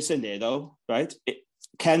of players in there though, right?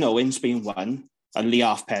 Ken Owens being one, and Lee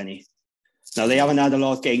Halfpenny. Now they haven't had a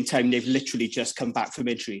lot of game time. They've literally just come back from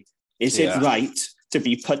injury. Is it right to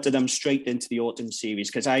be putting them straight into the autumn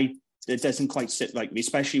series? Because it doesn't quite sit right with me,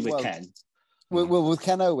 especially with Ken. Well, with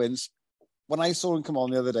Ken Owens, when I saw him come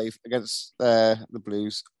on the other day against the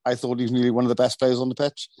Blues, I thought he was nearly one of the best players on the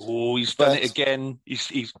pitch. Oh, he's done it again.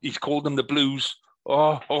 He's called them the Blues.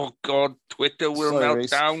 Oh God! Twitter will melt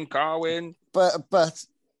down, Carwin. But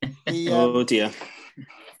he, oh dear, I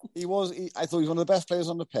thought he was one of the best players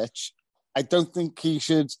on the pitch. I don't think he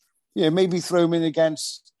should, maybe throw him in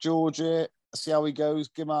against Georgia, see how he goes,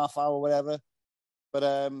 give him half hour, whatever. But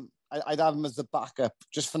I'd have him as the backup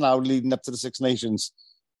just for now, leading up to the Six Nations.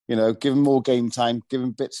 Give him more game time, give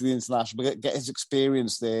him bits of the international, but get his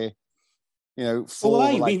experience there. We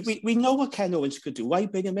know what Ken Owens could do. Why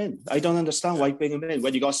bring him in? I don't understand why bring him in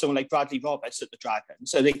when you got someone like Bradley Roberts at the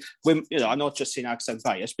Dragons. So I'm not just saying accent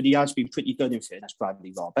bias, but he has been pretty good in fairness,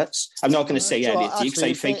 Bradley Roberts. I'm not going to say anything because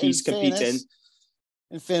I think he's competing.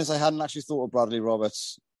 In fairness, I hadn't actually thought of Bradley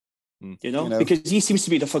Roberts. Because he seems to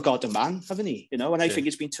be the forgotten man, haven't he? And I think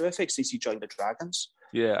he's been terrific since he joined the Dragons.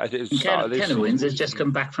 Yeah, I think Ken Owens has just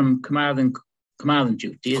come back from command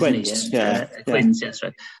duty, isn't Quins, he? Quins, yes,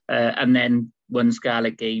 right. And then one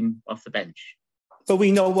Scarlet game off the bench. But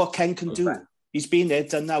we know what Ken can do. He's been there,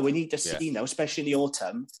 done now. We need to see now, especially in the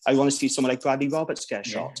autumn. I want to see someone like Bradley Roberts get a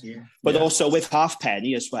shot. But also with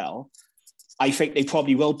Halfpenny as well, I think they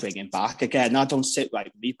probably will bring him back. Again, that don't sit right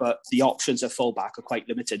with me, but the options at fullback are quite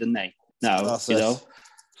limited, aren't they? Now, Are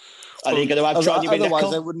they going to have Johnny Otherwise,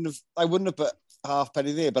 McNichol? I wouldn't have put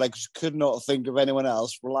Halfpenny there, but I just could not think of anyone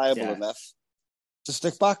else reliable enough to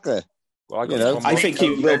stick back there. Well, I think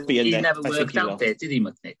he will be in there. He never worked out there, did he,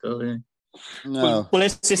 McNichol? No. Well,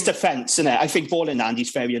 it's his defence, isn't it? I think ball in hand,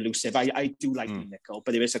 he's very elusive. I do like McNichol,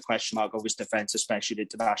 but there is a question mark over his defence, especially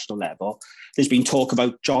at international level. There's been talk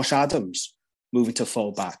about Josh Adams moving to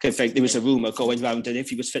full-back. In fact, there was a rumour going round that if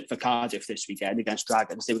he was fit for Cardiff this weekend against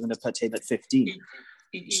Dragons, they were going to put him at 15.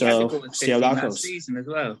 He so, see how that goes. Season as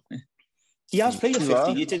well. He has played at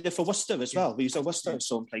 15. He did it for Worcester as well. He was at Worcester,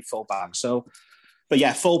 so and played full-back. So, but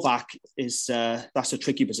yeah, full-back is that's a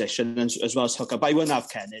tricky position, as well as hooker. But I wouldn't have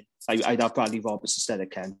Ken in. I'd have Bradley Roberts instead of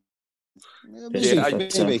Ken.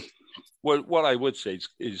 Maybe. Well, what I would say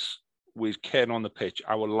is with Ken on the pitch,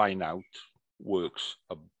 our line-out works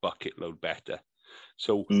a bucket load better.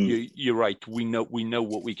 So you're right. We know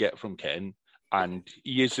what we get from Ken, and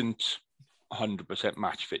he isn't 100%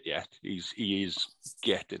 match fit yet. He is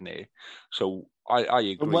getting there. So I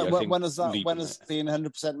agree. When has being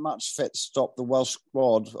 100% match fit stopped the Welsh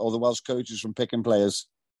squad or the Welsh coaches from picking players?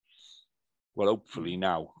 Well, hopefully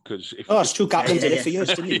now, because it's true. Gatland did it for years,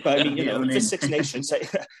 didn't he? But I mean, for Six Nations,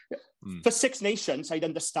 for Six Nations, I'd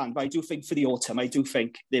understand. But I do think for the autumn, I do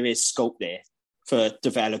think there is scope there for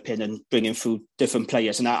developing and bringing through different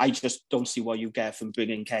players. And I just don't see what you get from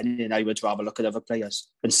bringing Ken in. I would rather look at other players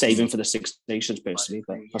and save him for the Six Nations personally.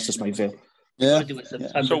 But that's just my view. Yeah.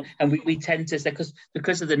 So, and we tend to,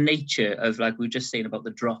 because of the nature of, like we were just saying about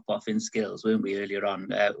the drop off in skills, weren't we, earlier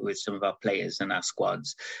on with some of our players and our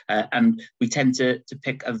squads, and we tend to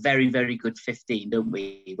pick a very, very good 15, don't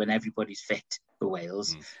we, when everybody's fit for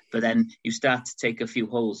Wales. But then you start to take a few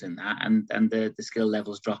holes in that, and the skill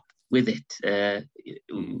levels drop with it.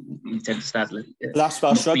 We tend to start. That's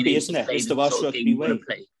Welsh rugby, isn't it? It's the Welsh rugby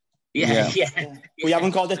way. Yeah. We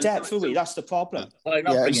haven't got the depth, have we? That's the problem.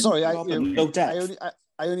 Sorry, no depth.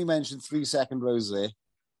 I only mentioned 3 second rows there.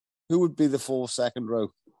 Who would be the 4th second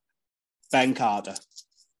row? Ben Carter.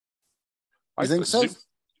 I think so.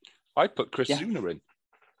 I put Chris Zuna in.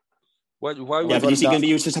 Why but is he going to be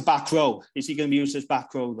used as a back row? Is he going to be used as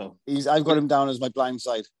back row, though? I've got him down as my blind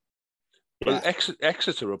side. Well,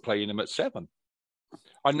 Exeter are playing him at 7.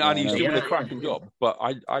 And he's doing a cracking job, but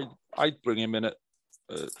I'd bring him in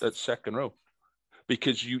at second row,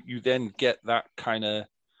 because you then get that kind of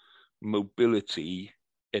mobility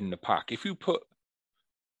in the pack. If you put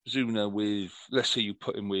Zuna with, let's say you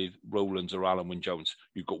put him with Rowlands or Alan Wynne-Jones,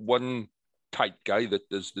 you've got one tight guy that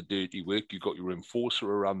does the dirty work, you've got your enforcer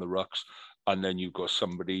around the rucks, and then you've got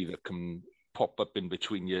somebody that can pop up in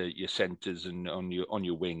between your centres and on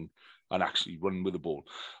your wing and actually run with the ball.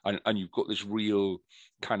 And you've got this real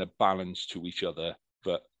kind of balance to each other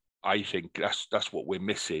that I think that's what we're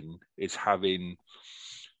missing, is having,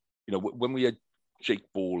 when we had Jake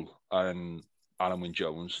Ball and Alan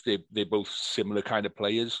Wynne-Jones, they're both similar kind of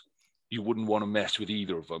players. You wouldn't want to mess with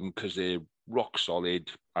either of them because they're rock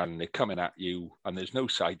solid and they're coming at you and there's no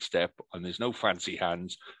sidestep and there's no fancy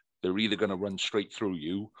hands. They're either going to run straight through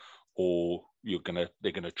you or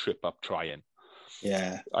they're gonna trip up trying.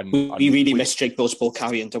 Yeah, and we really miss Jake Ball's ball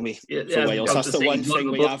carrying, don't we? For Wales, that's the one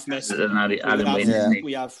thing we have missed.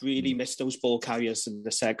 We have really missed those ball carriers in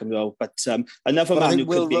the second row. But another man who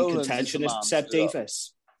could be in contention is Seb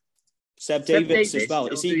Davis. Seb Davis as well.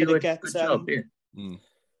 Is he going to get?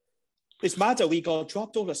 It's mad how he got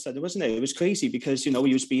dropped all of a sudden, wasn't it? It was crazy because he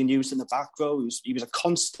was being used in the back row. He was a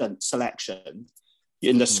constant selection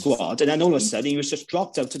in the squad, and then all of a sudden he was just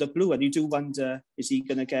dropped out to the blue. And you do wonder, is he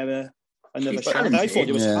going to get another shot? I thought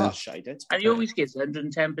it was harsh. I did. And he always gives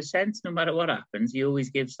 110%, no matter what happens. He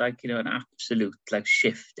always gives an absolute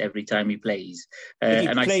shift every time he plays.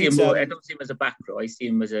 And I see him more. I don't see him as a back row. I see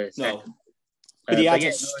him as a second. But he had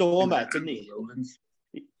a stormer, didn't he?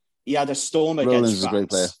 He had a storm against France. Is a great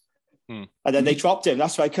player. And then they dropped him.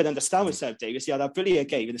 That's why I couldn't understand with Seb Davis. He had a brilliant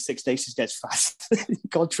game in the Six Nations against France. He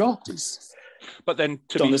got dropped. But then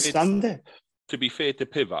to be fair to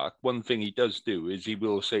Pivac, one thing he does do is he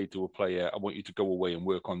will say to a player, I want you to go away and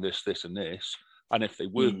work on this, this and this. And if they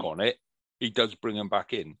work on it, he does bring them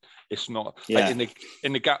back in. It's not like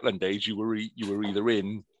in the Gatland days, you were either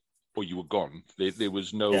in or you were gone. There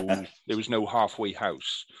was no halfway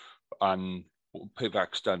house. And what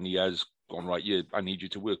Pivac's done, he has gone, right, I need you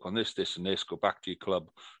to work on this, this and this, go back to your club,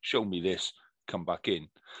 show me this, come back in.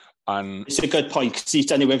 And it's a good point because he's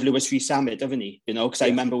done it with Lewis Rees-Zammit, haven't he? Because I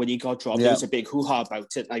remember when he got dropped, there was a big hoo-ha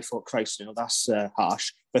about it. And I thought, Christ, that's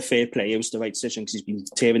harsh. But fair play, it was the right decision because he's been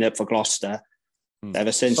tearing it for Gloucester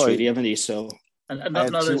ever since, really, haven't he? So, and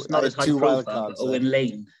not as high profile, Owen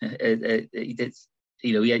Lane. He did.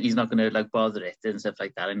 He's not going to bother it and stuff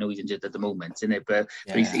like that. I know he's injured at the moment, isn't it? But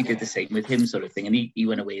he did the same with him, sort of thing. And he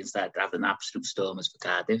went away and started having absolute stormers for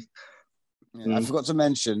Cardiff. Yeah, I forgot to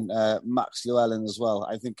mention Max Llewellyn as well.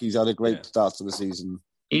 I think he's had a great start to the season.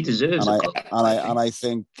 He deserves it. And I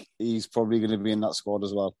think he's probably going to be in that squad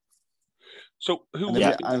as well. So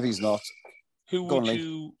if he's not, who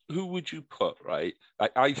would you put? Right,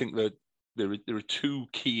 I think that there are two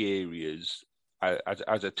key areas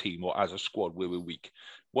as a team or as a squad where we're weak.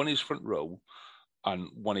 One is front row, and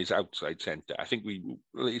one is outside centre. I think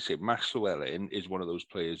like you say, Max Llewellyn is one of those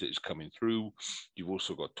players that is coming through. You've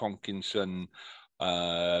also got Tonkinson.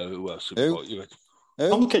 Who else have you got?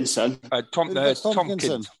 Tomkinson? Tompkins,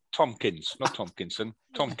 not Tompkinson.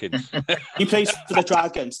 Tompkins. He plays for the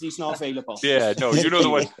Dragons. He's not available. Yeah, no, you know the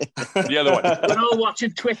one. The other one. We're all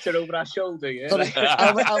watching Twitter over our shoulder, yeah? Sorry,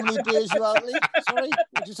 how many beers you out, Lee? Sorry, what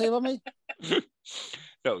did you say about me?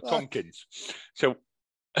 No, Tompkins. So,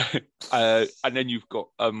 and then you've got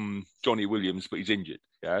Johnny Williams, but he's injured.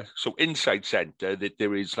 Yeah. So inside centre, that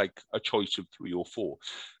there is a choice of 3 or 4.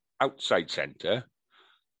 Outside centre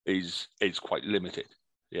is quite limited.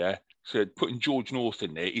 Yeah. So putting George North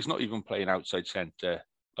in there, he's not even playing outside centre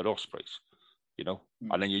at Ospreys,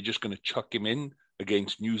 and then you're just going to chuck him in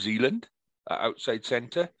against New Zealand at outside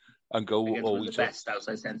centre and go, one of the best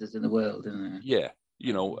outside centres in the world, isn't it? Yeah.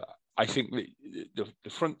 I think the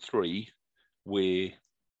front three, we're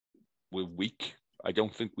weak. I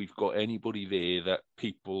don't think we've got anybody there that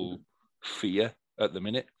people fear at the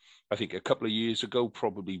minute. I think a couple of years ago,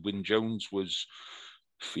 probably Wynne-Jones was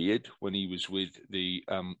feared when he was with the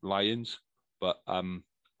Lions, but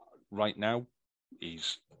right now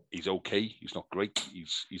he's okay. He's not great.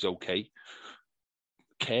 He's okay.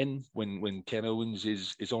 Ken, when Ken Owens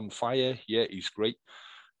is on fire, he's great.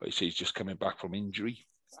 But he's just coming back from injury,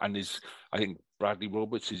 and I think Bradley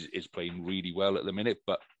Roberts is playing really well at the minute,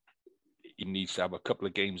 but he needs to have a couple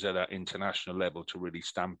of games at that international level to really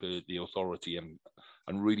stamp the authority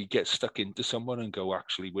and really get stuck into someone and go,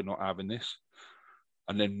 actually, we're not having this.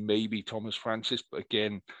 And then maybe Thomas Francis, but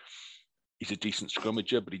again, he's a decent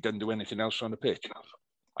scrummager, but he doesn't do anything else on the pitch.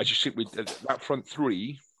 I just think with that front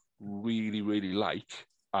three, really, really light,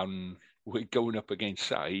 and we're going up against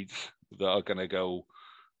sides that are going to go,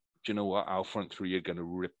 do you know what? Our front three are going to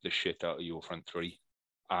rip the shit out of your front three.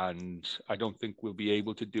 And I don't think we'll be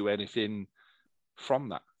able to do anything from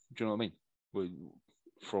that. Do you know what I mean?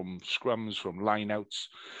 From scrums, from lineouts,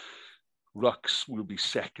 rucks will be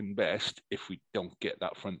second best if we don't get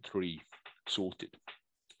that front three sorted.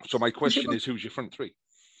 So my question is, who's your front three?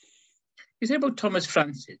 You say about Thomas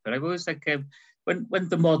Francis, but I've always like when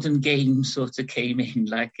the modern game sort of came in,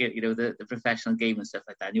 like the professional game and stuff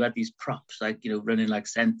like that, and you had these props like running like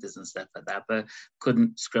centres and stuff like that, but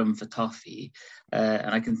couldn't scrum for toffee.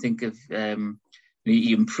 And I can think of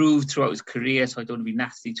he improved throughout his career, so I don't want to be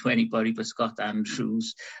nasty to anybody, but Scott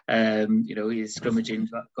Andrews, his scrummaging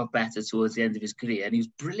got better towards the end of his career, and he was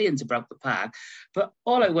brilliant about the pack. But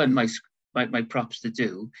all I want my props to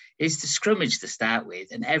do is to scrummage to start with,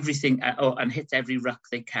 and everything, and hit every ruck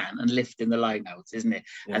they can and lift in the line out, isn't it?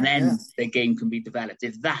 Yeah, and then the game can be developed.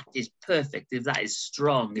 If that is perfect, if that is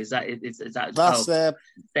strong, that's their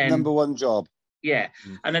number one job. Yeah,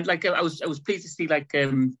 and then like I was pleased to see like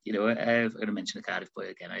I'm going to mention the Cardiff boy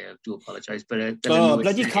again. I do apologise, but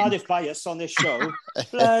bloody Cardiff bias on this show.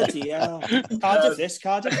 Bloody hell, Cardiff this,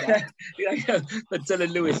 Cardiff that. But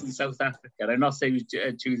Dylan Lewis in South Africa. And I'm not saying he's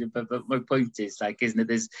choosing, but my point is like, isn't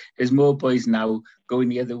it? There's more boys now going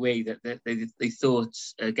the other way that they thought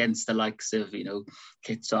against the likes of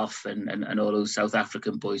Kits Off and all those South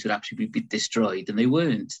African boys would actually be destroyed, and they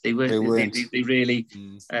weren't. They really.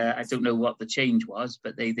 I don't know what the change was,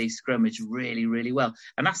 but they scrummaged really, really well,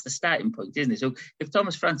 and that's the starting point, isn't it? So if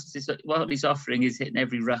Thomas Francis is what he's offering is hitting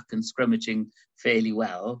every ruck and scrummaging fairly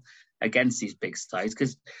well against these big sides,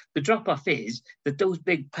 because the drop off is that those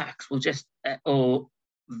big packs will just or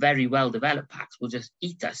very well developed packs will just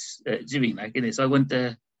eat us. Do you mean like in this? So I want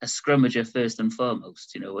a scrummager first and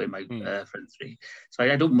foremost, in my front three. So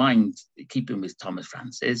I don't mind keeping with Thomas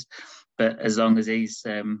Francis, but as long as he's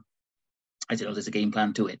there's a game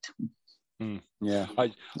plan to it. Yeah,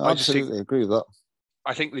 I absolutely agree with that.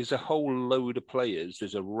 I think there's a whole load of players.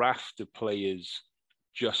 There's a raft of players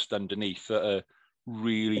just underneath that are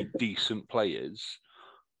really decent players,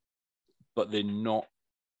 but they're not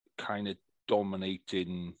kind of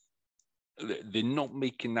dominating. They're not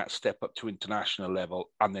making that step up to international level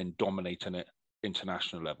and then dominating it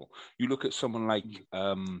international level. You look at someone like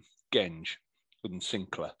Genge and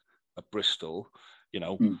Sinclair at Bristol,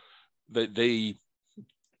 they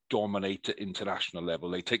dominate at international level.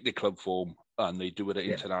 They take the club form and they do it at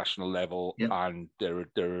international level, and they're a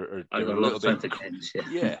little bit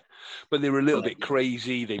but they're a little bit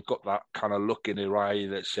crazy. They've got that kind of look in their eye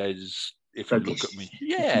that says, if you look at me,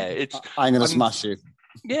 it's I'm going to smash you.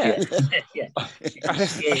 Yeah. I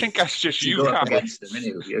think that's just you, Cameron.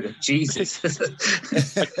 Jesus.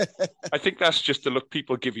 I think that's just the look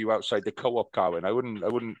people give you outside the co-op, Carwin. I wouldn't. I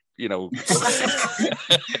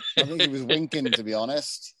think he was winking, to be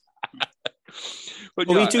honest. But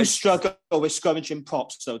we do struggle with scrummaging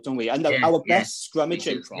props, though, don't we? And our best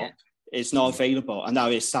scrummaging prop is not available, and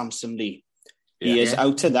that is Samson Lee. He is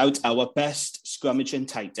out and out our best scrummaging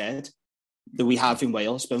tight end that we have in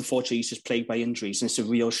Wales, but unfortunately he's just plagued by injuries, and it's a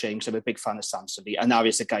real shame because I'm a big fan of Samson Lee, and now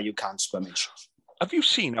he's a guy who can't scrummage. Have you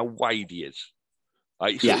seen how wide he is?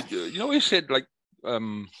 He said, like,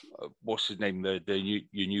 what's his name, your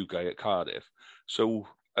new guy at Cardiff. So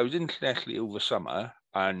I was internationally over summer,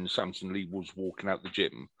 and Samson Lee was walking out the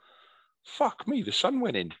gym. Fuck me, the sun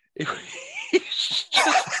went in. He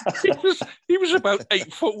was about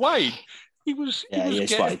 8 foot wide. He is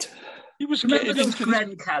wide. He was remember those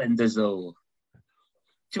Gren calendars, though?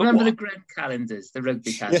 Do you remember the Gren calendars, the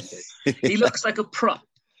rugby calendars? He looks like a prop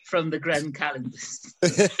from the Gren calendars.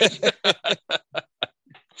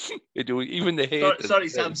 They do even the hair. Sorry,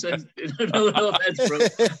 Samson. No, I'll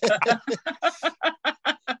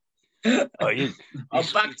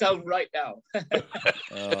back down right now.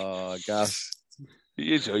 Oh gosh,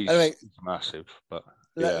 he's anyway, massive. But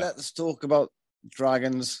let's talk about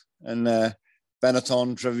Dragons and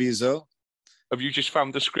Benetton Treviso. Have you just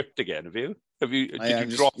found the script again? Did you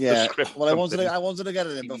drop the script? Well, I wanted to get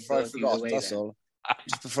it in before I forgot. That's all.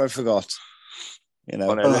 Just before I forgot.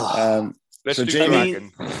 Let's do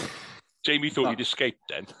Dragon. Jamie thought you'd escaped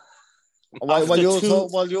then. While you're talking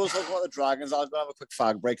about the Dragons, I'll go have a quick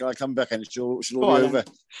fag break and I'll come back and she'll all be over.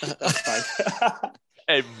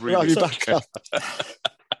 I'll be back up.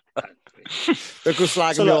 They're good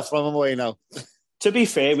flagging me off from them away now. To be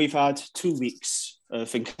fair, we've had 2 weeks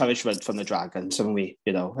of encouragement from the Dragons, haven't we?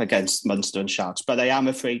 Against Munster and Sharks. But I am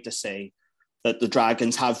afraid to say that the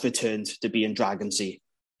Dragons have returned to being Dragonsy.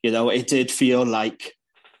 You know, it did feel like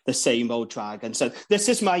the same old Dragons. So this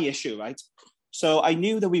is my issue, right? So I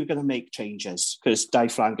knew that we were going to make changes because Di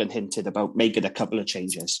Flanagan hinted about making a couple of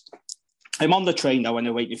changes. I'm on the train now and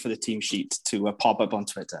I'm waiting for the team sheet to pop up on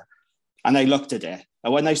Twitter. And I looked at it.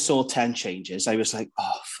 And when I saw 10 changes, I was like,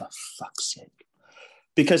 oh, for fuck's sake.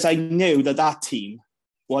 Because I knew that team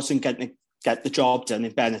wasn't going to get the job done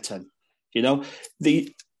in Benetton. You know,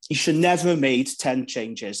 he should never have made 10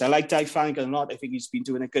 changes. I like Di Flanagan a lot. I think he's been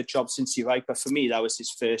doing a good job since he arrived. But for me, that was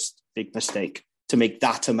his first big mistake, to make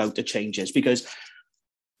that amount of changes, because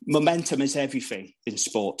momentum is everything in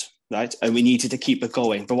sport, right? And we needed to keep it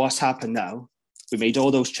going. But what's happened now? We made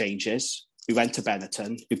all those changes. We went to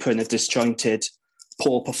Benetton. We put in a disjointed,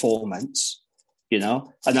 poor performance, you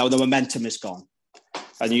know, and now the momentum is gone.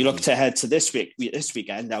 And you look ahead to this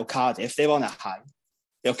weekend, now Cardiff, they're on a high.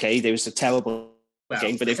 Okay, there was a terrible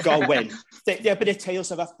game, but they've got to win. But their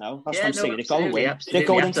tails are up now. That's what I'm saying. They've got to win. Absolutely. They're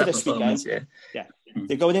going into this weekend. Yeah.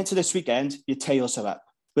 They're going into this weekend, your tails are up.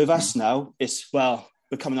 With us now,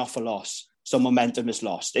 we're coming off a loss. So momentum is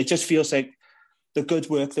lost. It just feels like the good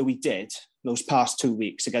work that we did those past 2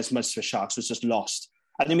 weeks against Munster Sharks was just lost.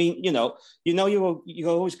 And I mean, you're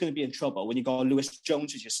always going to be in trouble when you got Lewis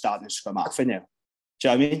Jones as your starting scrum half, isn't it? Do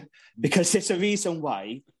you know what I mean? Because there's a reason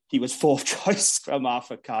why he was fourth choice scrum half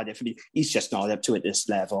for Cardiff. And he's just not up to it at this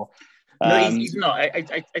level. No, he's not. I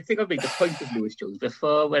think I'll make the point of Lewis Jones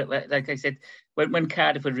before. Like I said, when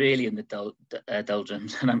Cardiff were really in the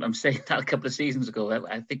doldrums, and I'm saying that a couple of seasons ago,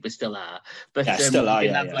 I think we still are. But still are. We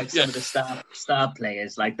didn't have like some of the star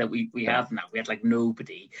players like that we have now. We had like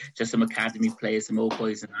nobody, just some academy players, some old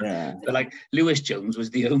boys, and that. Yeah. But like Lewis Jones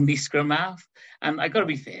was the only scrum half, and I got to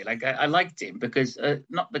be fair. Like I liked him because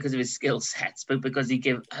not because of his skill sets, but because he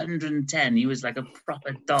gave 110. He was like a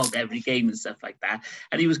proper dog every game and stuff like that,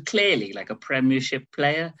 and he was clearly like a Premiership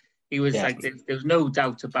player. He was like, there was no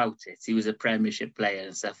doubt about it. He was a Premiership player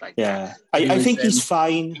and stuff like that. I think he's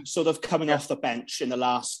fine sort of coming off the bench in the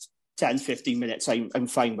last 10, 15 minutes. I'm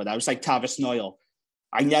fine with that. I was like Tavis Noyle.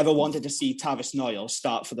 I never wanted to see Tavis Noyle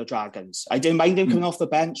start for the Dragons. I didn't mind him coming off the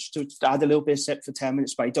bench to add a little bit of sip for 10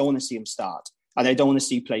 minutes, but I don't want to see him start. And I don't want to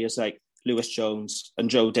see players like Lewis Jones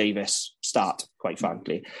and Joe Davis start, quite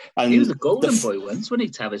frankly. And he was a golden boy once, wasn't he,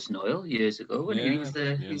 Tavis Noyle, years ago? He was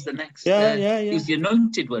the next. He was the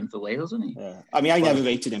anointed one for Wales, wasn't he? Yeah. I mean, I never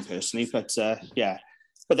rated him personally, but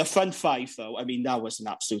But the front five, though, I mean, that was an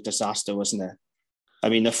absolute disaster, wasn't it? I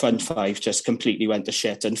mean, the front five just completely went to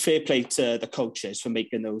shit. And fair play to the coaches for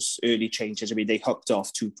making those early changes. I mean, they hooked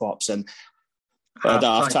off two props and at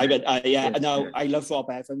half-time. I love Rob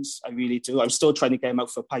Evans. I really do. I'm still trying to get him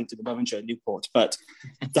out for a pint at the Bovingdon in Newport. But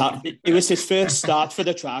it was his first start for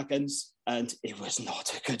the Dragons, and it was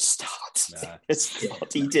not a good start. Nah.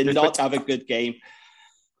 He did not have a good game.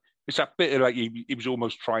 It's that bit of like he was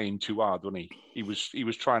almost trying too hard, wasn't he? He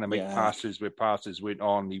was trying to make passes where passes went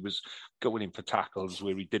on. He was going in for tackles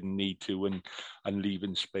where he didn't need to and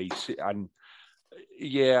leaving space. And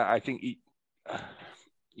I think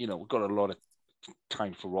we've got a lot of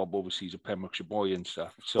time for Rob. Obviously, he's a Pembrokeshire boy and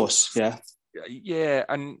stuff. So,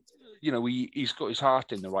 and he's got his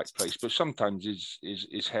heart in the right place, but sometimes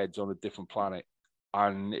his head's on a different planet,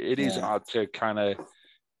 and it is hard to kind of.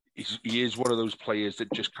 He is one of those players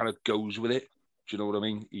that just kind of goes with it. Do you know what I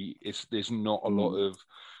mean? There's not a lot of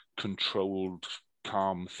controlled,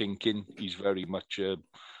 calm thinking. He's very much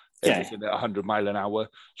everything at 100 mile an hour.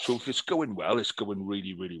 So if it's going well, it's going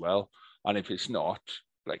really, really well. And if it's not,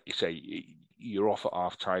 like you say, you're off at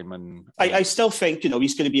half time. And I still think,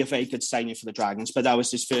 he's going to be a very good signing for the Dragons, but that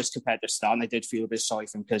was his first competitive start. And I did feel a bit sorry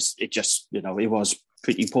for him because it just, it was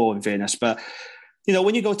pretty poor in fairness. But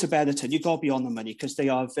when you go to Benetton, you've got to be on the money because they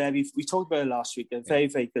are we talked about it last week, a very,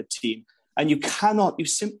 very good team. And you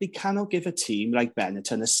simply cannot give a team like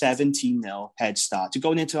Benetton a 17-0 head start. You're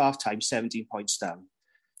going into half-time 17 points down.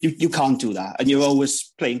 You can't do that. And you're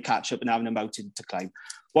always playing catch-up and having a mountain to climb.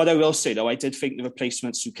 What I will say, though, I did think the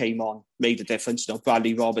replacements who came on made a difference.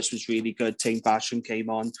 Bradley Roberts was really good. Tane Basham came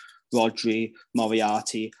on, Rodri,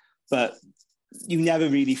 Moriarty. But you never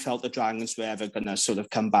really felt the Dragons were ever going to sort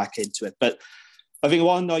of come back into it. But I think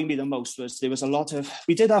what annoyed me the most was there was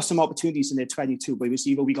we did have some opportunities in their 22, but it was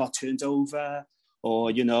either we got turned over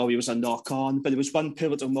or, it was a knock on. But there was one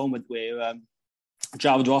pivotal moment where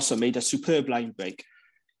Jared Rosser made a superb line break.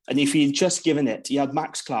 And if he'd just given it, he had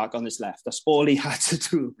Max Clark on his left. That's all he had to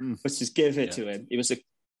do was just give it to him. It was a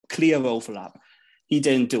clear overlap. He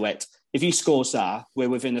didn't do it. If he scores that, we're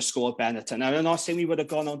within a score of Benetton. Now, I'm not saying we would have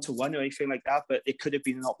gone on to win or anything like that, but it could have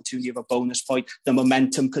been an opportunity of a bonus point. The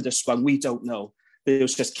momentum could have swung. We don't know. there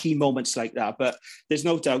was just key moments like that. But there's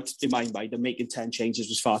no doubt in my mind that making 10 changes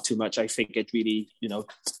was far too much. I think it really,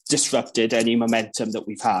 disrupted any momentum that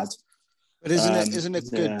we've had. But isn't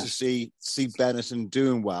it good to see Benetton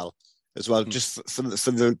doing well as well, just for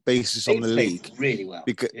the basis on the league? Really well.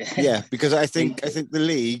 Because I think the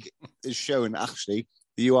league is showing actually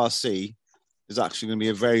the URC is actually going to be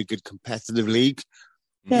a very good competitive league.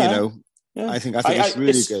 Yeah. I think it's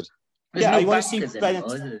really good. I want to see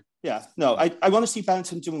Benetton. Yeah, no, I want to see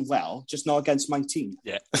Benetton doing well, just not against my team.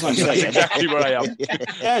 Yeah, that's exactly where I am.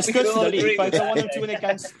 Yeah, it's good for the league, but I don't want them doing it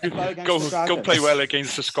against the Dragons. Go play well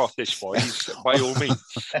against the Scottish boys, by all means.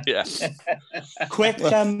 Yeah.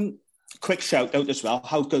 Quick shout out as well.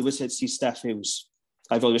 How good was it to see Steph Hughes?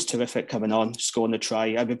 I thought it was terrific coming on, scoring a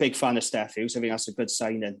try. I'm a big fan of Steph Hughes. I think that's a good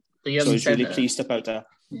signing. So I was really pleased about that.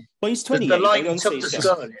 Well, he's 28. The line took the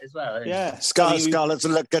Scarlet as well. Yeah. Scarlets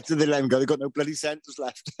and get to the line. They've got no bloody centres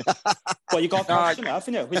left. Well, you got Costin enough,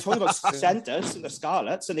 We're talking about centres and the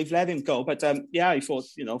Scarlets, and they've let him go. But I thought,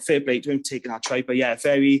 fair play to him taking that try. But yeah,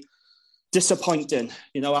 very disappointing.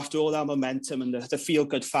 After all that momentum and the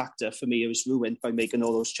feel-good factor for me, it was ruined by making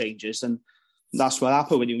all those changes. And that's what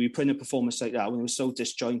happened when you put in a performance like that, when it was so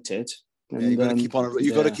disjointed. And, you've got to keep on.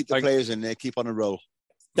 You've got to keep the players in there, keep on a roll.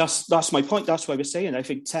 That's my point. That's what I was saying. I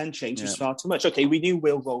think 10 changes was far too much. Okay, we knew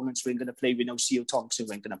Will Rowlands weren't going to play. We know Seal Thompson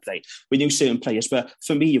weren't going to play. We knew certain players. But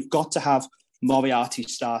for me, you've got to have Moriarty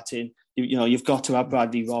starting. You've got to have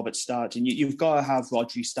Bradley Roberts starting. You've got to have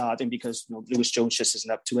Rodri starting because Lewis Jones just isn't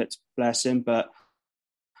up to it. Bless him. But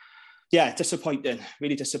yeah, disappointing.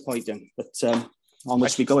 Really disappointing. But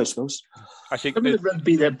onwards we go, I suppose. I think some of the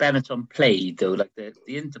rugby that Benetton played, though, like the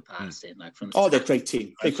interpassing, they're a great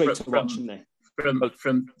team. They're great to watch, aren't they?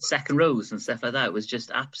 From second rows and stuff like that was just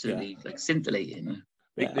absolutely scintillating.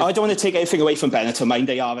 Yeah. I don't want to take anything away from Benetton. Mind,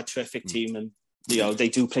 they are a terrific team, and they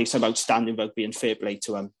do play some outstanding rugby, and fair play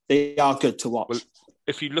to them. They are good to watch. Well,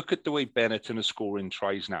 if you look at the way Benetton are scoring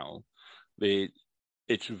tries now,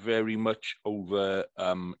 it's very much over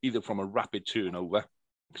either from a rapid turnover,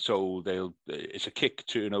 so it's a kick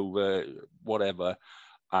turnover, whatever,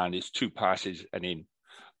 and it's 2 passes and in,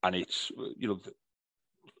 and it's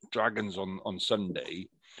Dragons on Sunday,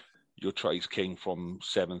 your tries came from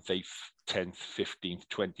 7th, 8th, 10th, 15th,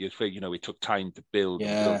 20th. It took time to build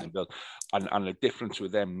and build. And the difference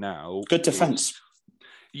with them now... Good defence.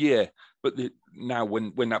 But now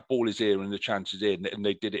when that ball is here and the chance is in, and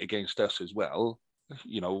they did it against us as well,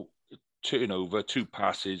 turnover, 2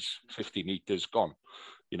 passes, 50 metres, gone.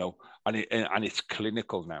 And it's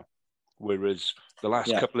clinical now. Whereas the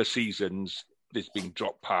last couple of seasons... there's been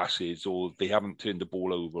drop passes or they haven't turned the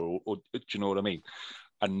ball over or do you know what I mean?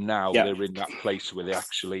 And now they're in that place where they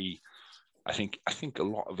actually, I think a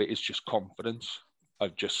lot of it is just confidence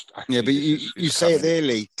of just... But you say it there,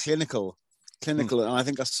 Lee, clinical. And I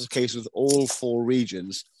think that's the case with all 4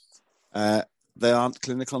 regions. They aren't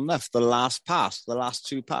clinical enough. The last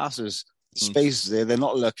 2 passes, the spaces there, they're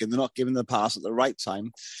not looking, they're not giving the pass at the right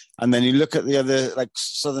time. And then you look at the other, like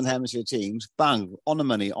Southern Hemisphere teams, bang, on the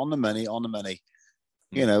money. And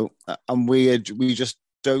we just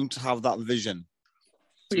don't have that vision.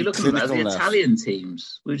 Well, you look at the Italian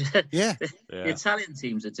teams. The Italian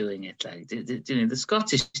teams are doing it. Like the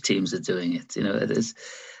Scottish teams are doing it.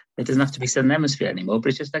 It doesn't have to be Southern Hemisphere anymore. But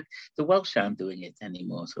it's just like the Welsh aren't doing it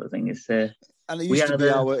anymore. Sort of thing. It's and it used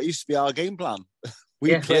to be our game plan.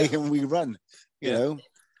 We play and we run. Well,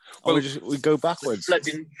 we go backwards,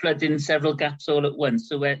 flooding several gaps all at once.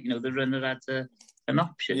 So where the runner had an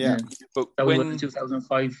option. Yeah, but that was the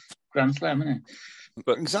 2005 Grand Slam, isn't it?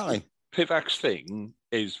 But exactly, Pivac's thing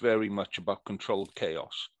is very much about controlled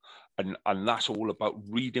chaos, and that's all about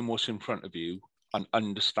reading what's in front of you and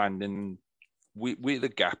understanding where the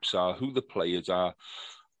gaps are, who the players are.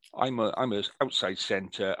 I'm a outside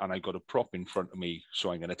centre and I got a prop in front of me,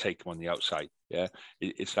 so I'm going to take him on the outside. Yeah,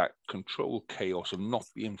 it's that control chaos of not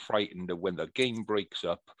being frightened of when the game breaks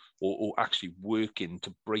up, or actually working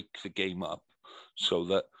to break the game up, so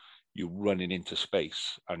that you're running into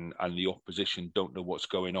space and the opposition don't know what's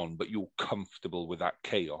going on, but you're comfortable with that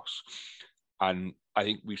chaos. And I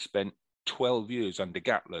think we've spent 12 years under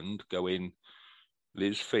Gatland going,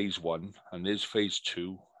 there's phase 1 and there's phase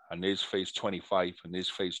 2. And there's phase 25, and there's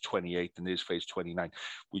phase 28, and there's phase 29.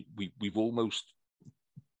 We've almost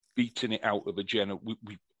beaten it out of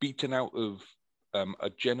we've beaten out of a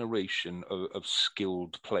generation of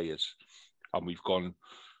skilled players, and we've gone,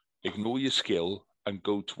 ignore your skill and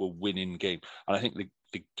go to a winning game. And I think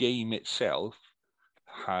the game itself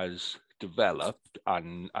has developed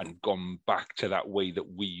and gone back to that way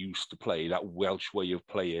that we used to play, that Welsh way of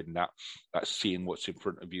playing, that seeing what's in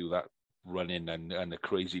front of you, that running and the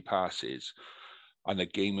crazy passes. and the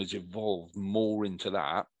game has evolved more into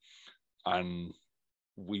that. And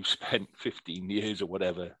we've spent 15 years or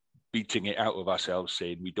whatever beating it out of ourselves,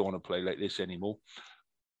 saying we don't want to play like this anymore.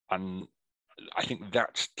 And I think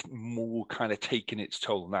that's more kind of taking its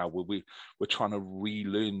toll now, where we're trying to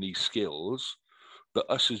relearn these skills that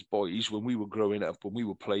us as boys, when we were growing up, when we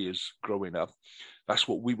were players growing up, that's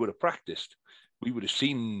what we would have practiced. We would have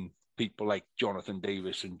seen people like Jonathan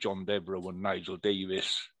Davis and John Devereux and Nigel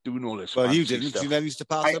Davis doing all this. Well, you didn't. Stuff. You never used to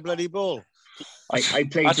pass the bloody ball. I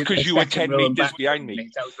played. That's because you were 10 metres behind me.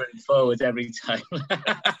 I was running forward every time.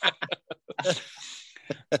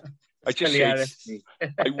 I just say,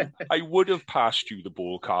 I would have passed you the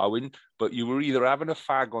ball, Carwyn, but you were either having a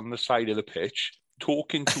fag on the side of the pitch,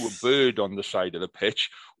 talking to a bird on the side of the pitch,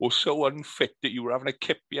 or so unfit that you were having a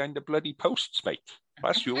kip behind the bloody posts, mate.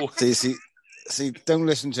 That's your... See, don't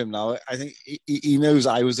listen to him now. I think he knows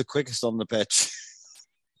I was the quickest on the pitch.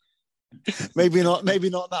 Maybe not now.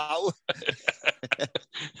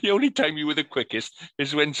 The only time you were the quickest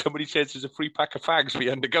is when somebody says there's a free pack of fags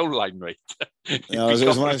behind the goal line, mate. No, it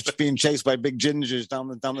was when I was being chased by big gingers down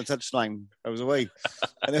the touchline. I was away.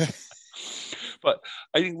 But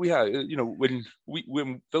I think we have,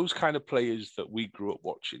 when those kind of players that we grew up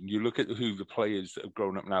watching, you look at who the players that have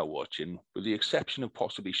grown up now watching, with the exception of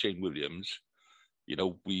possibly Shane Williams,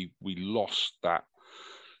 we lost that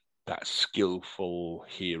skillful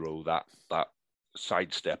hero, that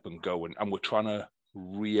sidestep and go, and we're trying to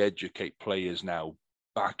re-educate players now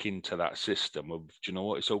back into that system of,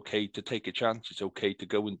 it's okay to take a chance, it's okay to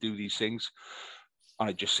go and do these things. And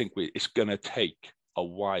I just think it's going to take a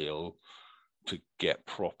while to get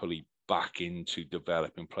properly back into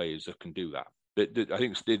developing players that can do that. I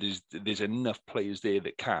think there's enough players there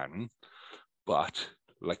that can, but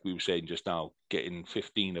like we were saying just now, getting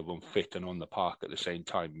 15 of them fit and on the park at the same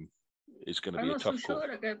time is going to be a tough call.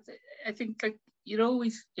 I think you're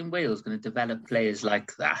always in Wales going to develop players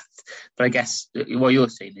like that. But I guess what you're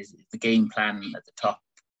saying is the game plan at the top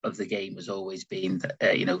of the game has always been,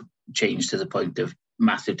 changed to the point of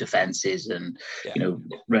massive defences and,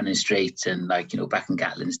 running straight and back in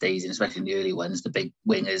Gatlin's days, and especially in the early ones, the big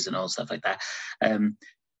wingers and all stuff like that.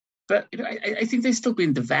 But I think they're still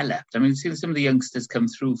being developed. I mean, seeing some of the youngsters come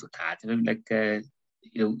through for Cardiff,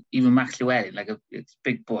 even Max Llewellyn, a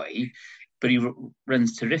big boy, but he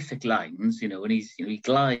runs terrific lines, and he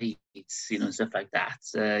glides, and stuff like that.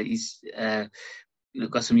 He's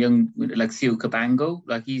got some young, like Theo Cabango,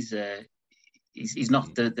 he's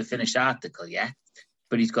not the finished article yet,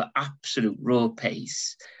 but he's got absolute raw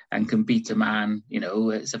pace and can beat a man,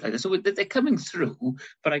 stuff like that. So they're coming through,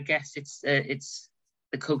 but I guess it's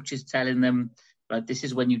the coaches telling them, right, this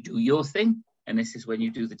is when you do your thing, and this is when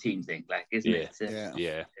you do the team thing, isn't it?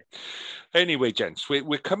 Yeah. Anyway, gents,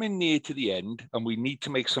 we're coming near to the end, and we need to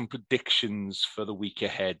make some predictions for the week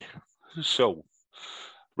ahead. So,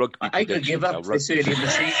 rugby I could give up this early in the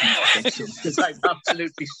season predictions because I'm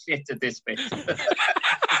absolutely shit at this bit.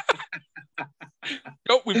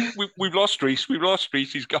 No, we've lost Reece. We've lost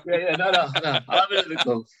Reece. He's gone. Yeah, no. I'll have another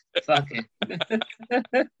go. Fuck it.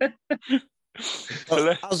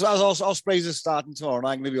 Ospreys are starting tomorrow, and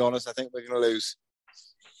I'm going to be honest, I think we're going to lose.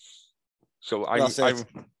 So I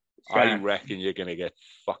reckon you're going to get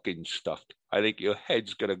fucking stuffed. I think your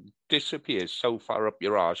head's going to disappear so far up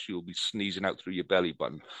your arse you'll be sneezing out through your belly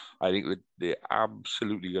button. I think that they're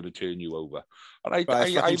absolutely going to turn you over. And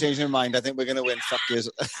I changed my mind. I think we're going to win. Fuck you.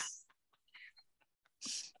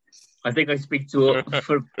 I think I speak for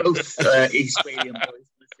both East Walian boys.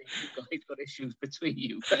 You guys got issues between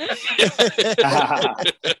you.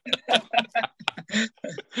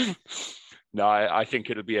 No, I think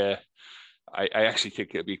it'll be I actually think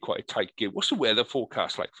it'll be quite a tight game. What's the weather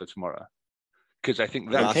forecast like for tomorrow? Because I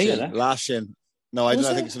think last year. No, I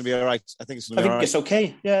think it's going to be all right. I think it's going to be all right. It's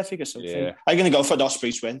okay. Yeah, I think it's okay. Yeah. I'm going to go for the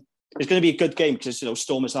Ospreys win. It's going to be a good game because,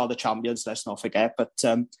 Stormers are the champions, let's not forget. But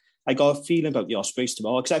I got a feeling about the Ospreys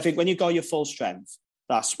tomorrow because I think when you got your full strength,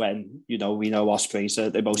 that's when, we know Ospreys are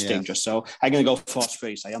the most dangerous. So I'm going to go for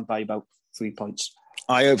Ospreys. I am by about 3 points.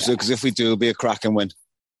 I hope so, because if we do, it'll be a cracking win.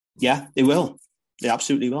 Yeah, they will. They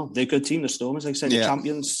absolutely will. They're a good team, the Stormers. Like I said, they're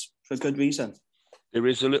champions for a good reason. There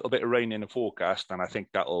is a little bit of rain in the forecast, and I think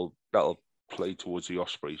that'll play towards the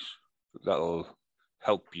Ospreys. That'll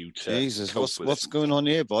help you to. Jesus, what's going on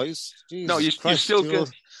here, boys? Jesus no, you're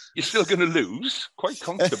still going to lose quite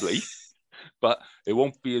comfortably, but it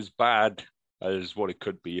won't be as bad as what it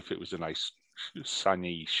could be if it was a nice,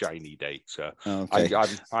 sunny, shiny day. So okay.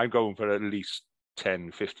 I'm going for at least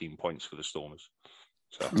 10, 15 points for the Stormers.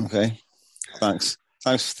 So. Okay, thanks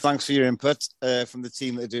for your input from the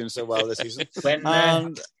team that are doing so well this season.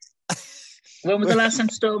 When was the last time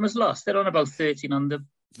Stormers lost? They're on about 13 on the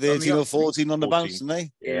 13 or 14 on the 14. bounce, isn't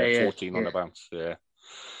they? Yeah, 14 on the bounce. Yeah.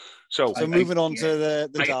 So moving on to the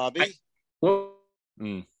derby.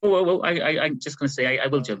 I'm just going to say I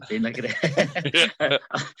will jump in.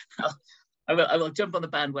 I will jump on the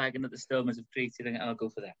bandwagon that the Stormers have created, and I'll go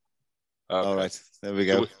for that. Okay. All right, there we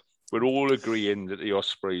go. So we're all agreeing that the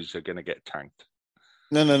Ospreys are going to get tanked.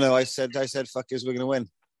 No. I said, fuckers, we're going to win.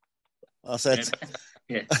 I said.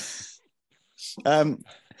 Yeah.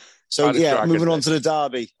 Moving on to the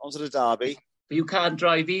derby. But you can't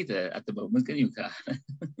drive either at the moment, can you?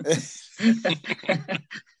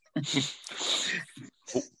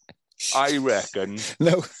 I reckon.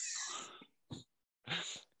 No.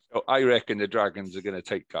 I reckon the Dragons are going to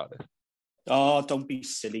take Cardiff. Oh, don't be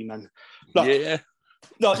silly, man. Look,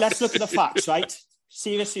 no, let's look at the facts, right?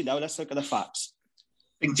 Seriously, now, let's look at the facts.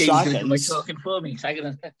 I think James going to be talking for me.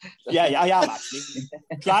 Yeah, I am actually.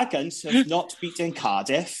 Dragons have not beaten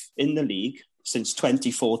Cardiff in the league since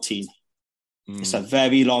 2014. It's a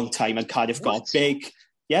very long time, and Cardiff got big.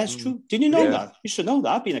 Yeah, it's true. Didn't you know that? You should know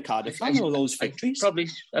that. Being a Cardiff fan, all those victories.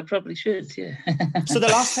 I probably should, yeah. So the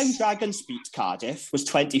last time Dragons beat Cardiff was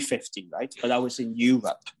 2015, right? But that was in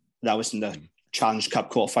Europe. That was in the Challenge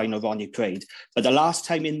Cup quarter-final Ronnie Parade. But the last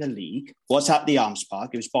time in the league was at the Arms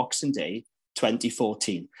Park. It was Boxing Day,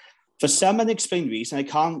 2014. For some unexplained reason, I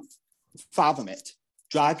can't fathom it.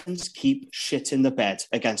 Dragons keep shit in the bed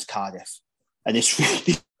against Cardiff. And it's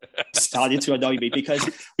really started to annoy me because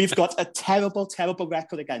we've got a terrible, terrible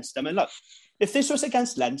record against them. And look, if this was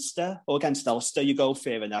against Leinster or against Ulster, you go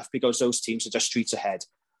fair enough because those teams are just streets ahead.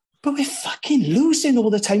 But we're fucking losing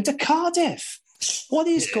all the time to Cardiff. What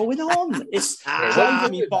is going on? It's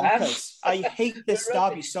driving me bonkers. I hate this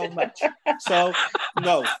derby so much. So,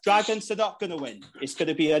 no, Dragons are not going to win. It's going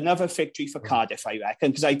to be another victory for Cardiff, I reckon,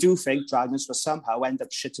 because I do think Dragons will somehow end up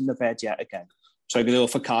shitting the bed yet again. So I'm going to go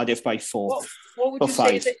for Cardiff by 4. What would you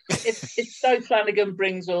say if Cy Flanagan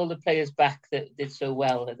brings all the players back that did so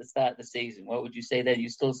well at the start of the season? What would you say then? You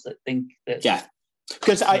still think that? Yeah,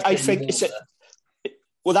 because I think it's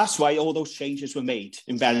well, that's why all those changes were made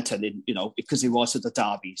in Benetton, because it was at the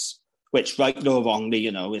derbies, which, right or wrongly,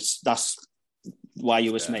 that's why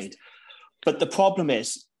it was made. But the problem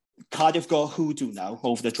is, Cardiff got hoodoo now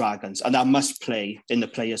over the Dragons, and that must play in the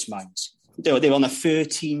players' minds. They're on a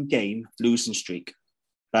 13-game losing streak,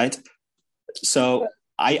 right? So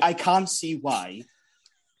I can't see why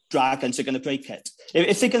Dragons are going to break it.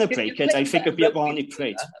 If they're going to break it, I think it'd be a Ronnie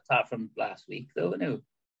Parade. Apart from last week, though, no.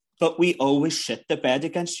 But we always shit the bed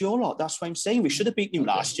against your lot. That's what I'm saying. We should have beaten you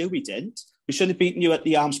last year. We didn't. We should have beaten you at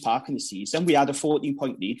the Arms Park in the season. We had a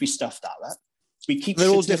 14-point lead. We stuffed that up. We keep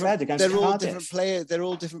shitting the bed against Cardiff. They're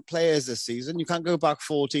all different players this season. You can't go back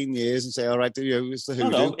 14 years and say, all right, it's the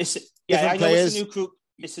hoodoo. No, I know it's a new group.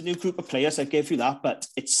 It's a new group of players. I give you that, but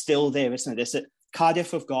it's still there, isn't it?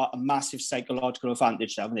 Cardiff have got a massive psychological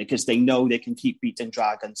advantage, haven't they? Because they know they can keep beating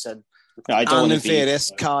Dragons. And in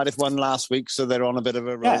fairness, Cardiff won last week, so they're on a bit of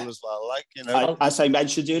a roll as well. As I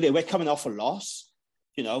mentioned earlier, we're coming off a loss.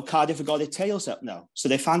 Cardiff have got their tails up now, so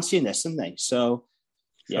they're fancying this, aren't they? So,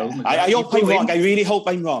 yeah, I hope I'm wrong. I really hope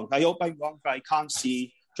I'm wrong. I hope I'm wrong, but I can't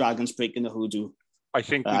see Dragons breaking the hoodoo. I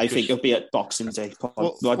think it'll be at Boxing Day.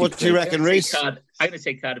 What do you reckon, Reece? I'm going to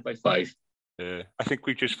take Cardiff by 5. I think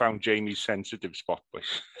we just found Jamie's sensitive spot,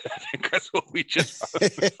 boys. I think that's what we just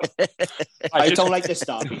found. I don't like this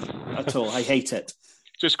derby at all. I hate it.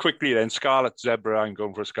 Just quickly then, Scarlet Zebra, I'm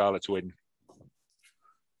going for a Scarlet win.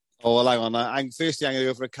 Oh, well, hang on. I'm going to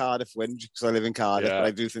go for a Cardiff win because I live in Cardiff, but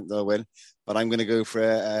I do think they'll win. But I'm going to go for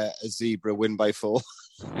a Zebra win by 4.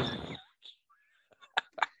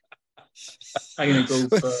 I'm going to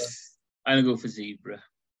go for Zebra.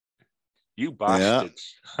 You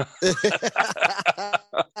bastards. Yeah.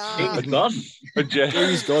 He's gone.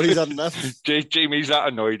 He's gone. He's had enough. Jamie's that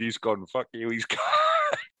annoyed. He's gone. Fuck you. He's gone.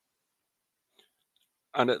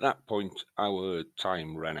 And at that point, our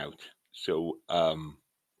time ran out. So,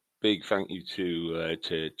 big thank you to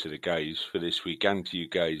the guys for this week and to you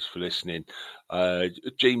guys for listening.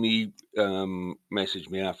 Jamie messaged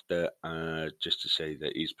me after just to say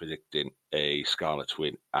that he's predicting a Scarlet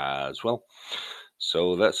win as well.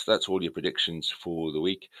 So that's all your predictions for the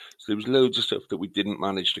week. So there was loads of stuff that we didn't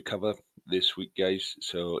manage to cover this week, guys.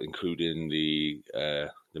 So including the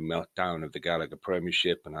meltdown of the Gallagher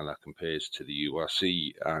Premiership and how that compares to the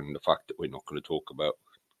URC, and the fact that we're not going to talk about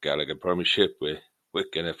Gallagher Premiership. We're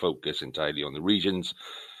going to focus entirely on the regions.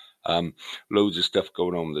 Loads of stuff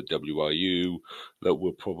going on with the WRU that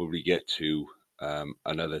we'll probably get to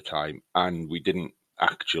another time. And we didn't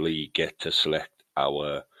actually get to select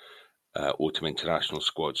our Autumn International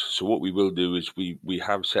squads. So what we will do is we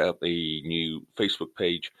have set up a new Facebook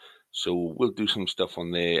page, so we'll do some stuff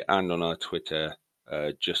on there and on our Twitter,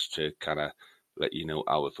 just to kind of let you know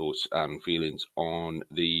our thoughts and feelings on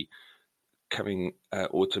the coming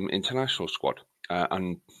Autumn International squad.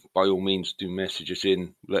 And by all means, do message us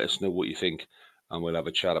in, let us know what you think, and we'll have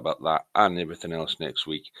a chat about that and everything else next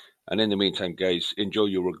week. And in the meantime, guys, enjoy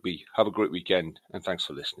your rugby, have a great weekend, and thanks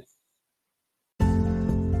for listening.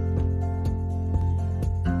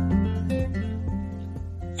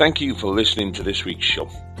 Thank you for listening to this week's show.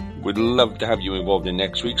 We'd love to have you involved in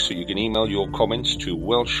next week, so you can email your comments to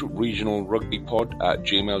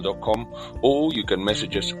welshregionalrugbypod@gmail.com, or you can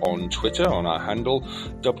message us on Twitter on our handle,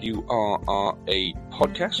 WRRA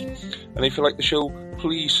Podcast. And if you like the show,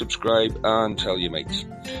 please subscribe and tell your mates.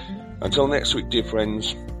 Until next week, dear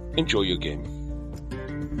friends, enjoy your game.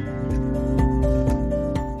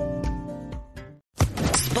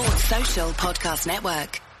 Sports Social Podcast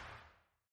Network.